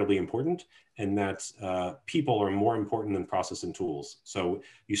is incredibly important, and that people are more important than process and tools. So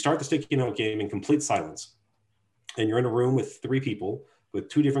you start the sticky note game in complete silence, and you're in a room with 3 people with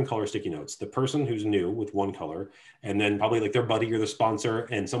 2 different color sticky notes. The person who's new with one color, and then probably like their buddy or the sponsor,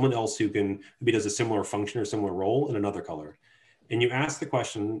 and someone else who maybe does a similar function or similar role in another color. And you ask the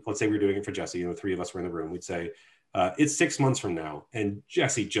question, let's say we're doing it for Jesse, 3 of us were in the room, we'd say, it's 6 months from now, and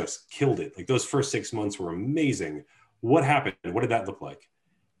Jesse just killed it. Like those first 6 months were amazing. What happened? What did that look like?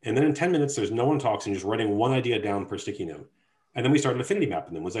 And then in 10 minutes, there's no one talks and just writing one idea down per sticky note. And then we started affinity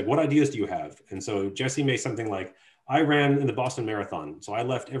mapping them. It was like, what ideas do you have? And so Jesse made something like, I ran in the Boston Marathon. So I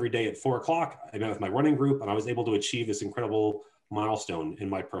left every day at 4 o'clock. I met with my running group and I was able to achieve this incredible milestone in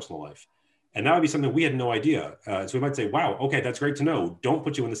my personal life. And that would be something we had no idea. So we might say, wow, okay, that's great to know. Don't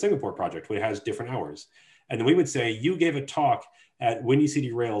put you in the Singapore project, where it has different hours. And then we would say, you gave a talk at Windy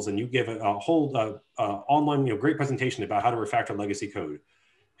City Rails, and you gave a whole online, great presentation about how to refactor legacy code.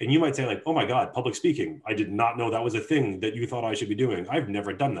 And you might say like, oh my God, public speaking. I did not know that was a thing that you thought I should be doing. I've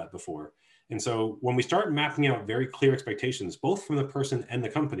never done that before. And so when we start mapping out very clear expectations, both from the person and the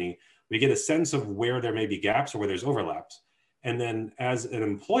company, we get a sense of where there may be gaps or where there's overlaps. And then as an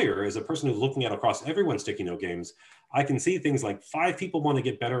employer, as a person who's looking at across everyone's sticky note games, I can see things like 5 people want to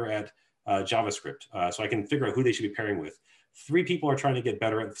get better at JavaScript. So I can figure out who they should be pairing with. 3 people are trying to get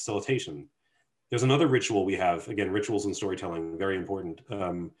better at facilitation. There's another ritual we have, again, rituals and storytelling, very important.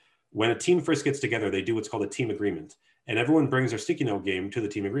 When a team first gets together, they do what's called a team agreement, and everyone brings their sticky note game to the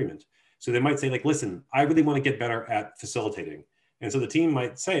team agreement. So they might say like, listen, I really want to get better at facilitating. And so the team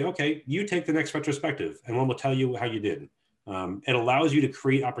might say, okay, you take the next retrospective and one will tell you how you did. It allows you to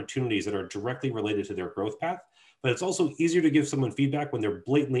create opportunities that are directly related to their growth path. But it's also easier to give someone feedback when they're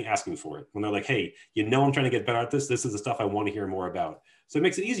blatantly asking for it. When they're like, hey, I'm trying to get better at this. This is the stuff I want to hear more about. So it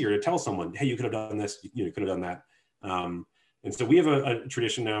makes it easier to tell someone, hey, you could have done this, you could have done that. And so we have a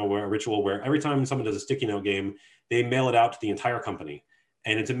tradition now, where a ritual where every time someone does a sticky note game, they mail it out to the entire company.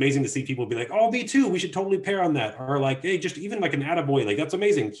 And it's amazing to see people be like, oh, me too, we should totally pair on that. Or like, hey, just even like an attaboy, like that's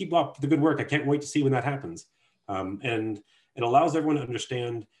amazing. Keep up the good work. I can't wait to see when that happens. And it allows everyone to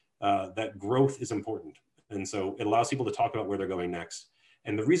understand that growth is important. And so it allows people to talk about where they're going next.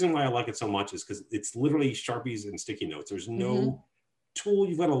 And the reason why I like it so much is because it's literally Sharpies and sticky notes. There's no tool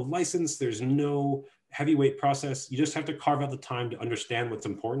you've got to license. There's no heavyweight process. You just have to carve out the time to understand what's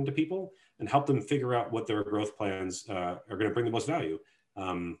important to people and help them figure out what their growth plans are going to bring the most value.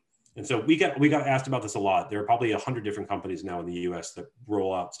 And so we got asked about this a lot. There are probably 100 different companies now in the US that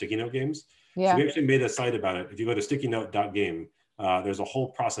roll out sticky note games. Yeah. So we actually made a site about it. If you go to stickynote.game, there's a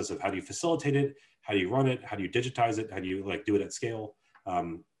whole process of how do you facilitate it, how do you run it, how do you digitize it, how do you like do it at scale.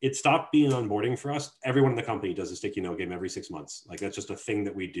 It stopped being onboarding for us. Everyone in the company does a sticky note game every 6 months. Like that's just a thing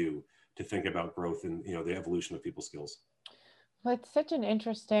that we do to think about growth and the evolution of people's skills. Well, it's such an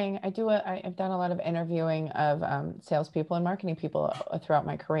interesting, I've done a lot of interviewing of salespeople and marketing people throughout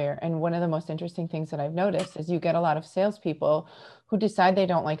my career. And one of the most interesting things that I've noticed is you get a lot of salespeople who decide they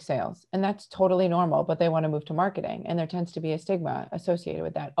don't like sales, and that's totally normal, but they want to move to marketing. And there tends to be a stigma associated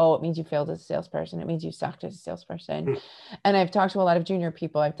with that. Oh, it means you failed as a salesperson. It means you sucked as a salesperson. And I've talked to a lot of junior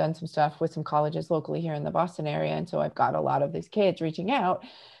people. I've done some stuff with some colleges locally here in the Boston area. And so I've got a lot of these kids reaching out.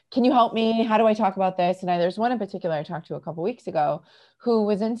 Can you help me? How do I talk about this? And there's one in particular I talked to a couple of weeks ago who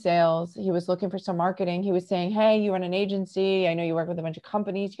was in sales. He was looking for some marketing. He was saying, hey, you run an agency. I know you work with a bunch of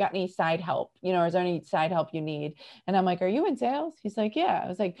companies. You got any side help? Is there any side help you need? And I'm like, are you in sales? He's like, yeah. I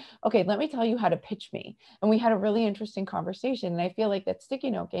was like, okay, let me tell you how to pitch me. And we had a really interesting conversation. And I feel like that sticky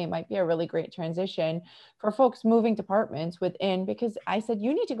note game might be a really great transition for folks moving departments within, because I said,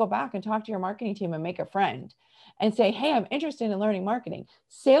 you need to go back and talk to your marketing team and make a friend and say, hey, I'm interested in learning marketing.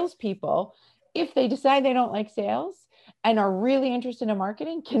 Salespeople, if they decide they don't like sales and are really interested in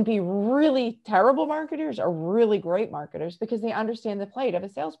marketing, can be really terrible marketers or really great marketers because they understand the plight of a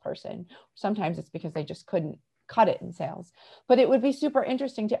salesperson. Sometimes it's because they just couldn't cut it in sales. But it would be super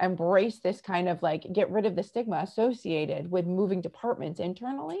interesting to embrace this kind of like, get rid of the stigma associated with moving departments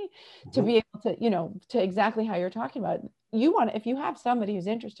internally to be able to, to exactly how you're talking about. If you have somebody who's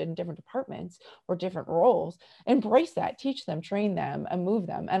interested in different departments or different roles, embrace that, teach them, train them, and move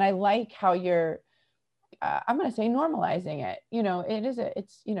them. And I like how you're, I'm going to say normalizing it.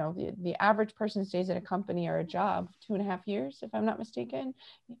 The average person stays at a company or a job 2.5 years, if I'm not mistaken.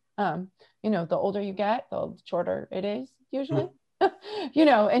 The older you get, the shorter it is usually.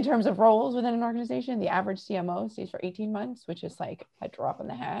 In terms of roles within an organization, the average CMO stays for 18 months, which is like a drop in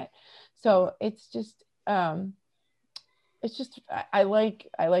the hat. So it's just, I like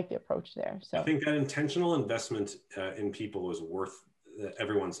the approach there. So I think that intentional investment in people is worth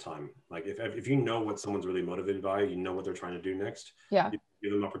everyone's time. Like if you know what someone's really motivated by, you know what they're trying to do next. Yeah, you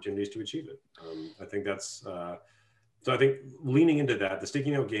give them opportunities to achieve it. I think that's so I think leaning into that, the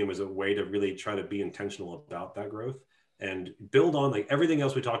sticky note game is a way to really try to be intentional about that growth and build on like everything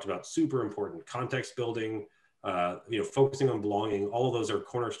else we talked about. Super important. Context building, focusing on belonging. All of those are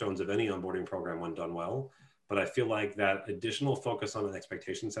cornerstones of any onboarding program when done well. But I feel like that additional focus on an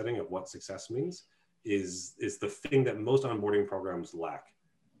expectation setting of what success means is the thing that most onboarding programs lack.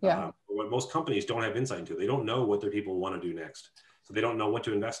 Yeah. What most companies don't have insight into. They don't know what their people want to do next. So they don't know what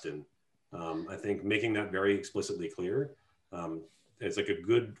to invest in. I think making that very explicitly clear is like a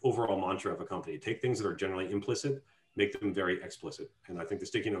good overall mantra of a company. Take things that are generally implicit, make them very explicit. And I think the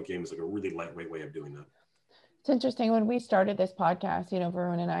sticky note game is like a really lightweight way of doing that. It's interesting. When we started this podcast,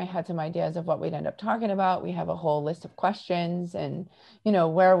 Varun and I had some ideas of what we'd end up talking about. We have a whole list of questions and,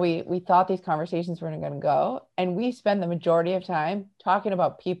 where we thought these conversations were going to go. And we spend the majority of time talking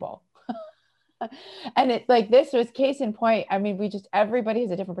about people. And it like this was case in point. I mean, everybody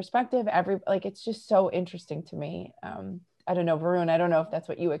has a different perspective. It's just so interesting to me. I don't know, Varun, I don't know if that's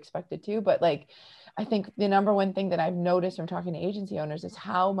what you expected to, but I think the number one thing that I've noticed from talking to agency owners is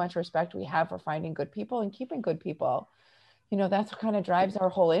how much respect we have for finding good people and keeping good people. That's what kind of drives our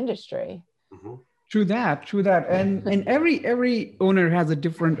whole industry. Mm-hmm. True that. And every owner has a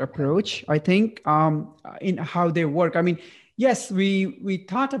different approach, I think, in how they work. I mean, yes, we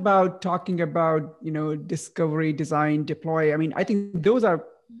thought about talking about, discovery, design, deploy. I mean, I think those are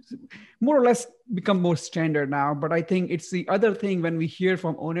more or less become more standard now, but I think it's the other thing when we hear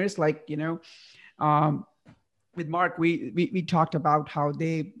from owners, like, with Mark, we talked about how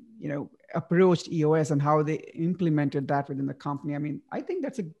they, approached EOS and how they implemented that within the company. I mean, I think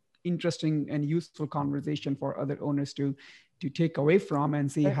that's an interesting and useful conversation for other owners to take away from and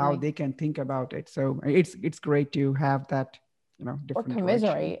see how they can think about it. So it's great to have that, different or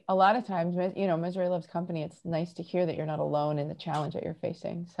commiserate. A lot of times, misery loves company. It's nice to hear that you're not alone in the challenge that you're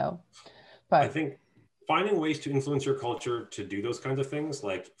facing. So, but I think finding ways to influence your culture to do those kinds of things,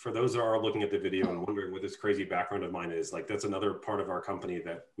 like for those that are looking at the video and wondering what this crazy background of mine is, like that's another part of our company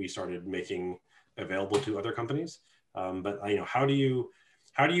that we started making available to other companies. But how do you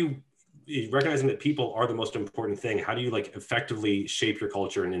recognizing that people are the most important thing? How do you effectively shape your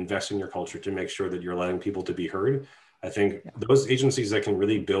culture and invest in your culture to make sure that you're allowing people to be heard? I think those agencies that can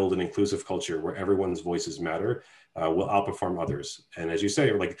really build an inclusive culture where everyone's voices matter will outperform others. And as you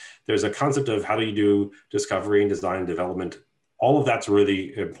say, like there's a concept of how do you do discovery and design and development. All of that's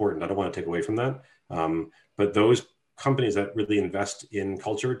really important. I don't want to take away from that. But those companies that really invest in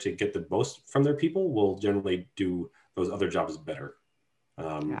culture to get the most from their people will generally do those other jobs better.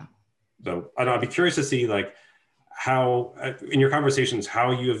 So I'd be curious to see like how, in your conversations,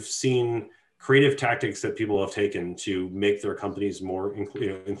 how you have seen creative tactics that people have taken to make their companies more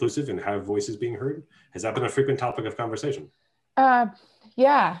inclusive and have voices being heard. Has that been a frequent topic of conversation?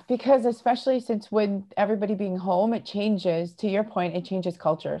 Yeah, because especially since when everybody being home, it changes, to your point, it changes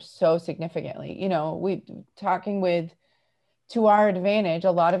culture so significantly. You know, we talking with, to our advantage,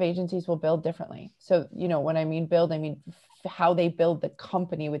 a lot of agencies will build differently. So, you know, when I mean build, I mean how they build the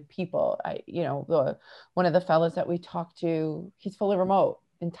company with people. One of the fellows that we talked to, he's fully remote.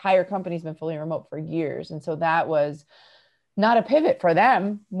 Entire company's been fully remote for years. And so that was not a pivot for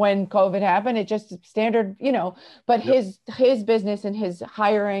them when COVID happened. It just standard, you know, but his business and his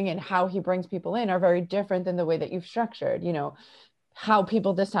hiring and how he brings people in are very different than the way that you've structured, you know, how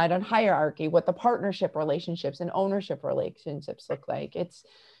people decide on hierarchy, what the partnership relationships and ownership relationships look like. It's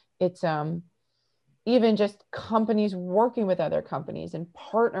even just companies working with other companies and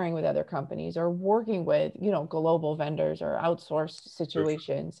partnering with other companies, or working with, you know, global vendors or outsourced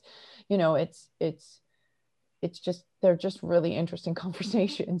situations. You know, it's just, they're just really interesting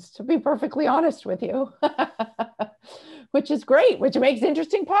conversations, to be perfectly honest with you, which is great, which makes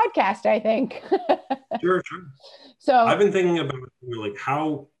interesting podcast, I think. Sure. So I've been thinking about like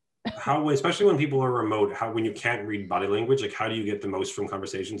how, especially when people are remote, when you can't read body language, like how do you get the most from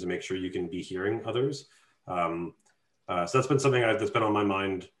conversations and make sure you can be hearing others? So that's been something that's been on my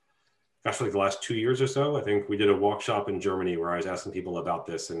mind, gosh, for like the last 2 years or so. I think we did a workshop in Germany where I was asking people about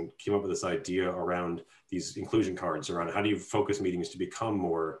this and came up with this idea around these inclusion cards, around how do you focus meetings to become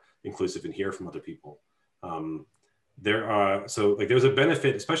more inclusive and hear from other people. So like there's a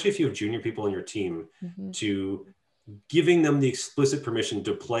benefit, especially if you have junior people in your team, to giving them the explicit permission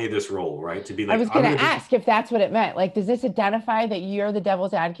to play this role, right? To be like, I was going to ask if that's what it meant. Like, does this identify that you're the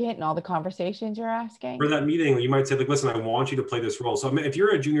devil's advocate in all the conversations you're asking? For that meeting, you might say, like, listen, I want you to play this role. So I mean, if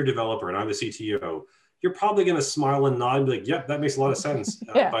you're a junior developer and I'm the CTO, you're probably going to smile and nod and be like, yep, that makes a lot of sense.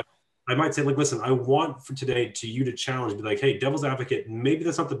 But I might say, like, listen, I want for today you to challenge, be like, hey, devil's advocate, maybe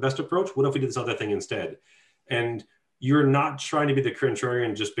that's not the best approach. What if we did this other thing instead? And you're not trying to be the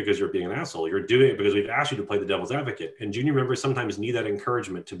contrarian just because you're being an asshole. You're doing it because we've asked you to play the devil's advocate. And junior members sometimes need that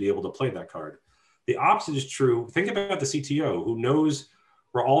encouragement to be able to play that card. The opposite is true. Think about the CTO who knows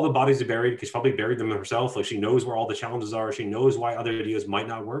where all the bodies are buried, because she's probably buried them herself. Like she knows where all the challenges are. She knows why other ideas might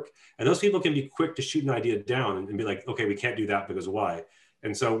not work. And those people can be quick to shoot an idea down and be like, okay, we can't do that because of why.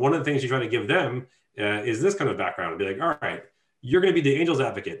 And so one of the things you try to give them is this kind of background. Be like, all right, you're going to be the angel's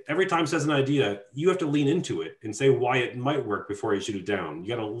advocate. Every time says an idea, you have to lean into it and say why it might work before you shoot it down.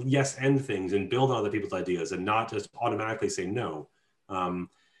 You got to yes end things and build on other people's ideas and not just automatically say no. And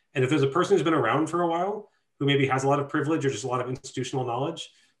if there's a person who's been around for a while, who maybe has a lot of privilege or just a lot of institutional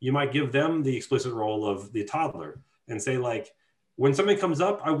knowledge, you might give them the explicit role of the toddler and say, like, when something comes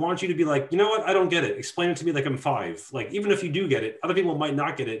up, I want you to be like, you know what? I don't get it. Explain it to me like I'm 5. Like, even if you do get it, other people might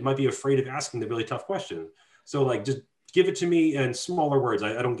not get it, might be afraid of asking the really tough question. So like, just give it to me in smaller words.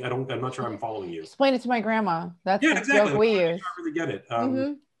 I'm not sure I'm following you. Explain it to my grandma. That's the joke we use. I really get it.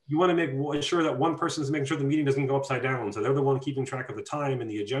 You want to make sure that one person is making sure the meeting doesn't go upside down. So they're the one keeping track of the time and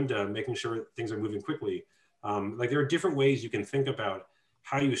the agenda, and making sure things are moving quickly. Like there are different ways you can think about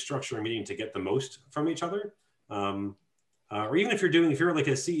how you structure a meeting to get the most from each other. Or even if you're like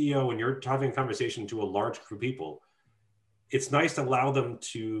a CEO and you're having a conversation to a large group of people, it's nice to allow them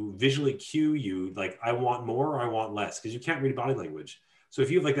to visually cue you, like, I want more or I want less, because you can't read body language. So if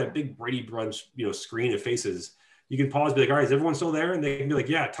you have like that big Brady Bunch, screen of faces, you can pause, be like, all right, is everyone still there? And they can be like,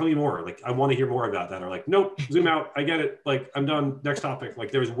 yeah, tell me more. Like, I want to hear more about that. Or like, nope, zoom out. I get it. Like, I'm done. Next topic. Like,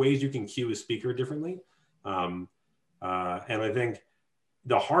 there's ways you can cue a speaker differently. And I think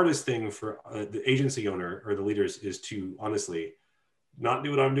the hardest thing for the agency owner or the leaders is to honestly not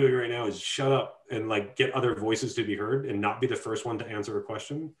do what I'm doing right now, is shut up and like get other voices to be heard and not be the first one to answer a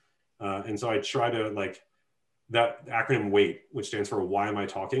question. And so I try to, like, that acronym WAIT, which stands for why am I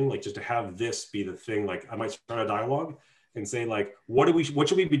talking? Like, just to have this be the thing. Like, I might start a dialogue and say, like, what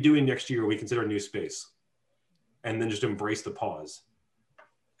should we be doing next year we consider a new space? And then just embrace the pause,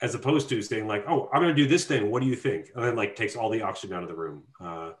 as opposed to saying like, oh, I'm going to do this thing. What do you think? And then like takes all the oxygen out of the room.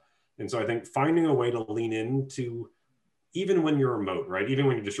 And so I think finding a way to lean into, even when you're remote, right? Even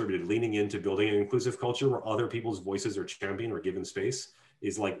when you're distributed, leaning into building an inclusive culture where other people's voices are championed or given space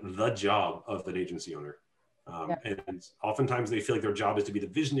is like the job of an agency owner. And oftentimes they feel like their job is to be the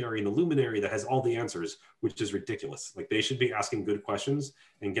visionary and the luminary that has all the answers, which is ridiculous. Like they should be asking good questions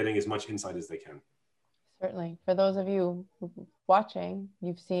and getting as much insight as they can. Certainly. For those of you watching,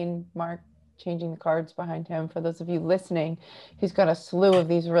 you've seen Mark changing the cards behind him. For those of you listening, he's got a slew of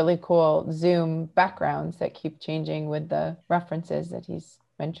these really cool Zoom backgrounds that keep changing with the references that he's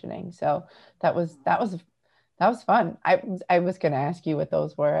mentioning. So that was fun. I was going to ask you what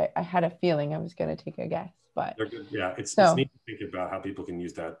those were. I had a feeling I was going to take a guess, but they're good. Yeah, it's neat to think about how people can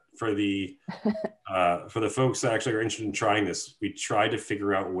use that. For the folks that actually are interested in trying this, we try to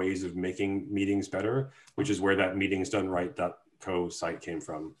figure out ways of making meetings better, which is where that meetingsdoneright.co site came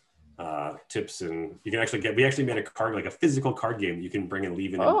from. Tips, and you can actually we actually made a card, like a physical card game that you can bring and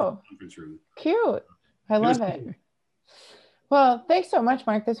leave in the conference room. Cute. I love it. Well, thanks so much,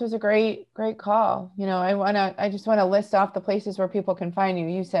 Mark. This was a great call. You know, I just want to list off the places where people can find you.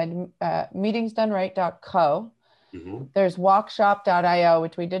 You said meetingsdoneright.co. Mm-hmm. There's walkshop.io,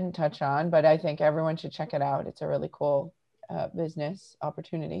 which we didn't touch on, but I think everyone should check it out. It's a really cool business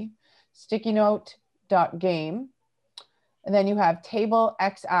opportunity. stickynote.game. And then you have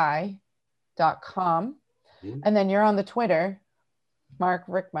tablexi.com. Mm-hmm. And then you're on the Twitter, Mark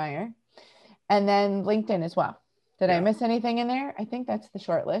Rickmeyer. And then LinkedIn as well. Did I miss anything in there? I think that's the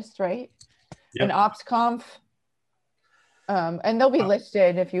short list, right? Yep. And OpsConf. And they'll be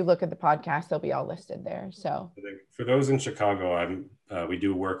listed. If you look at the podcast, they'll be all listed there. So I think for those in Chicago, we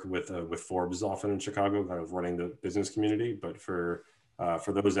do work with Forbes often in Chicago, kind of running the business community. But for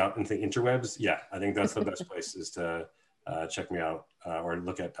those out in the interwebs, I think that's the best place is to check me out or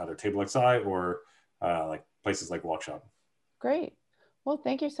look at either TableXI or like places like Walkshop. Great. Well,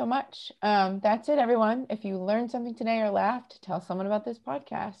 thank you so much. That's it, everyone. If you learned something today or laughed, tell someone about this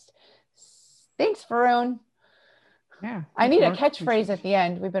podcast. Thanks, Varun. Yeah. I need a catchphrase at the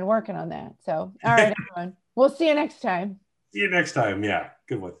end. We've been working on that. So, all right, everyone. We'll see you next time. See you next time. Yeah.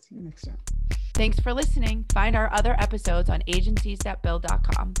 Good one. See you next time. Thanks for listening. Find our other episodes on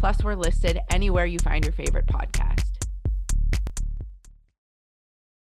agencies.build.com. Plus, we're listed anywhere you find your favorite podcast.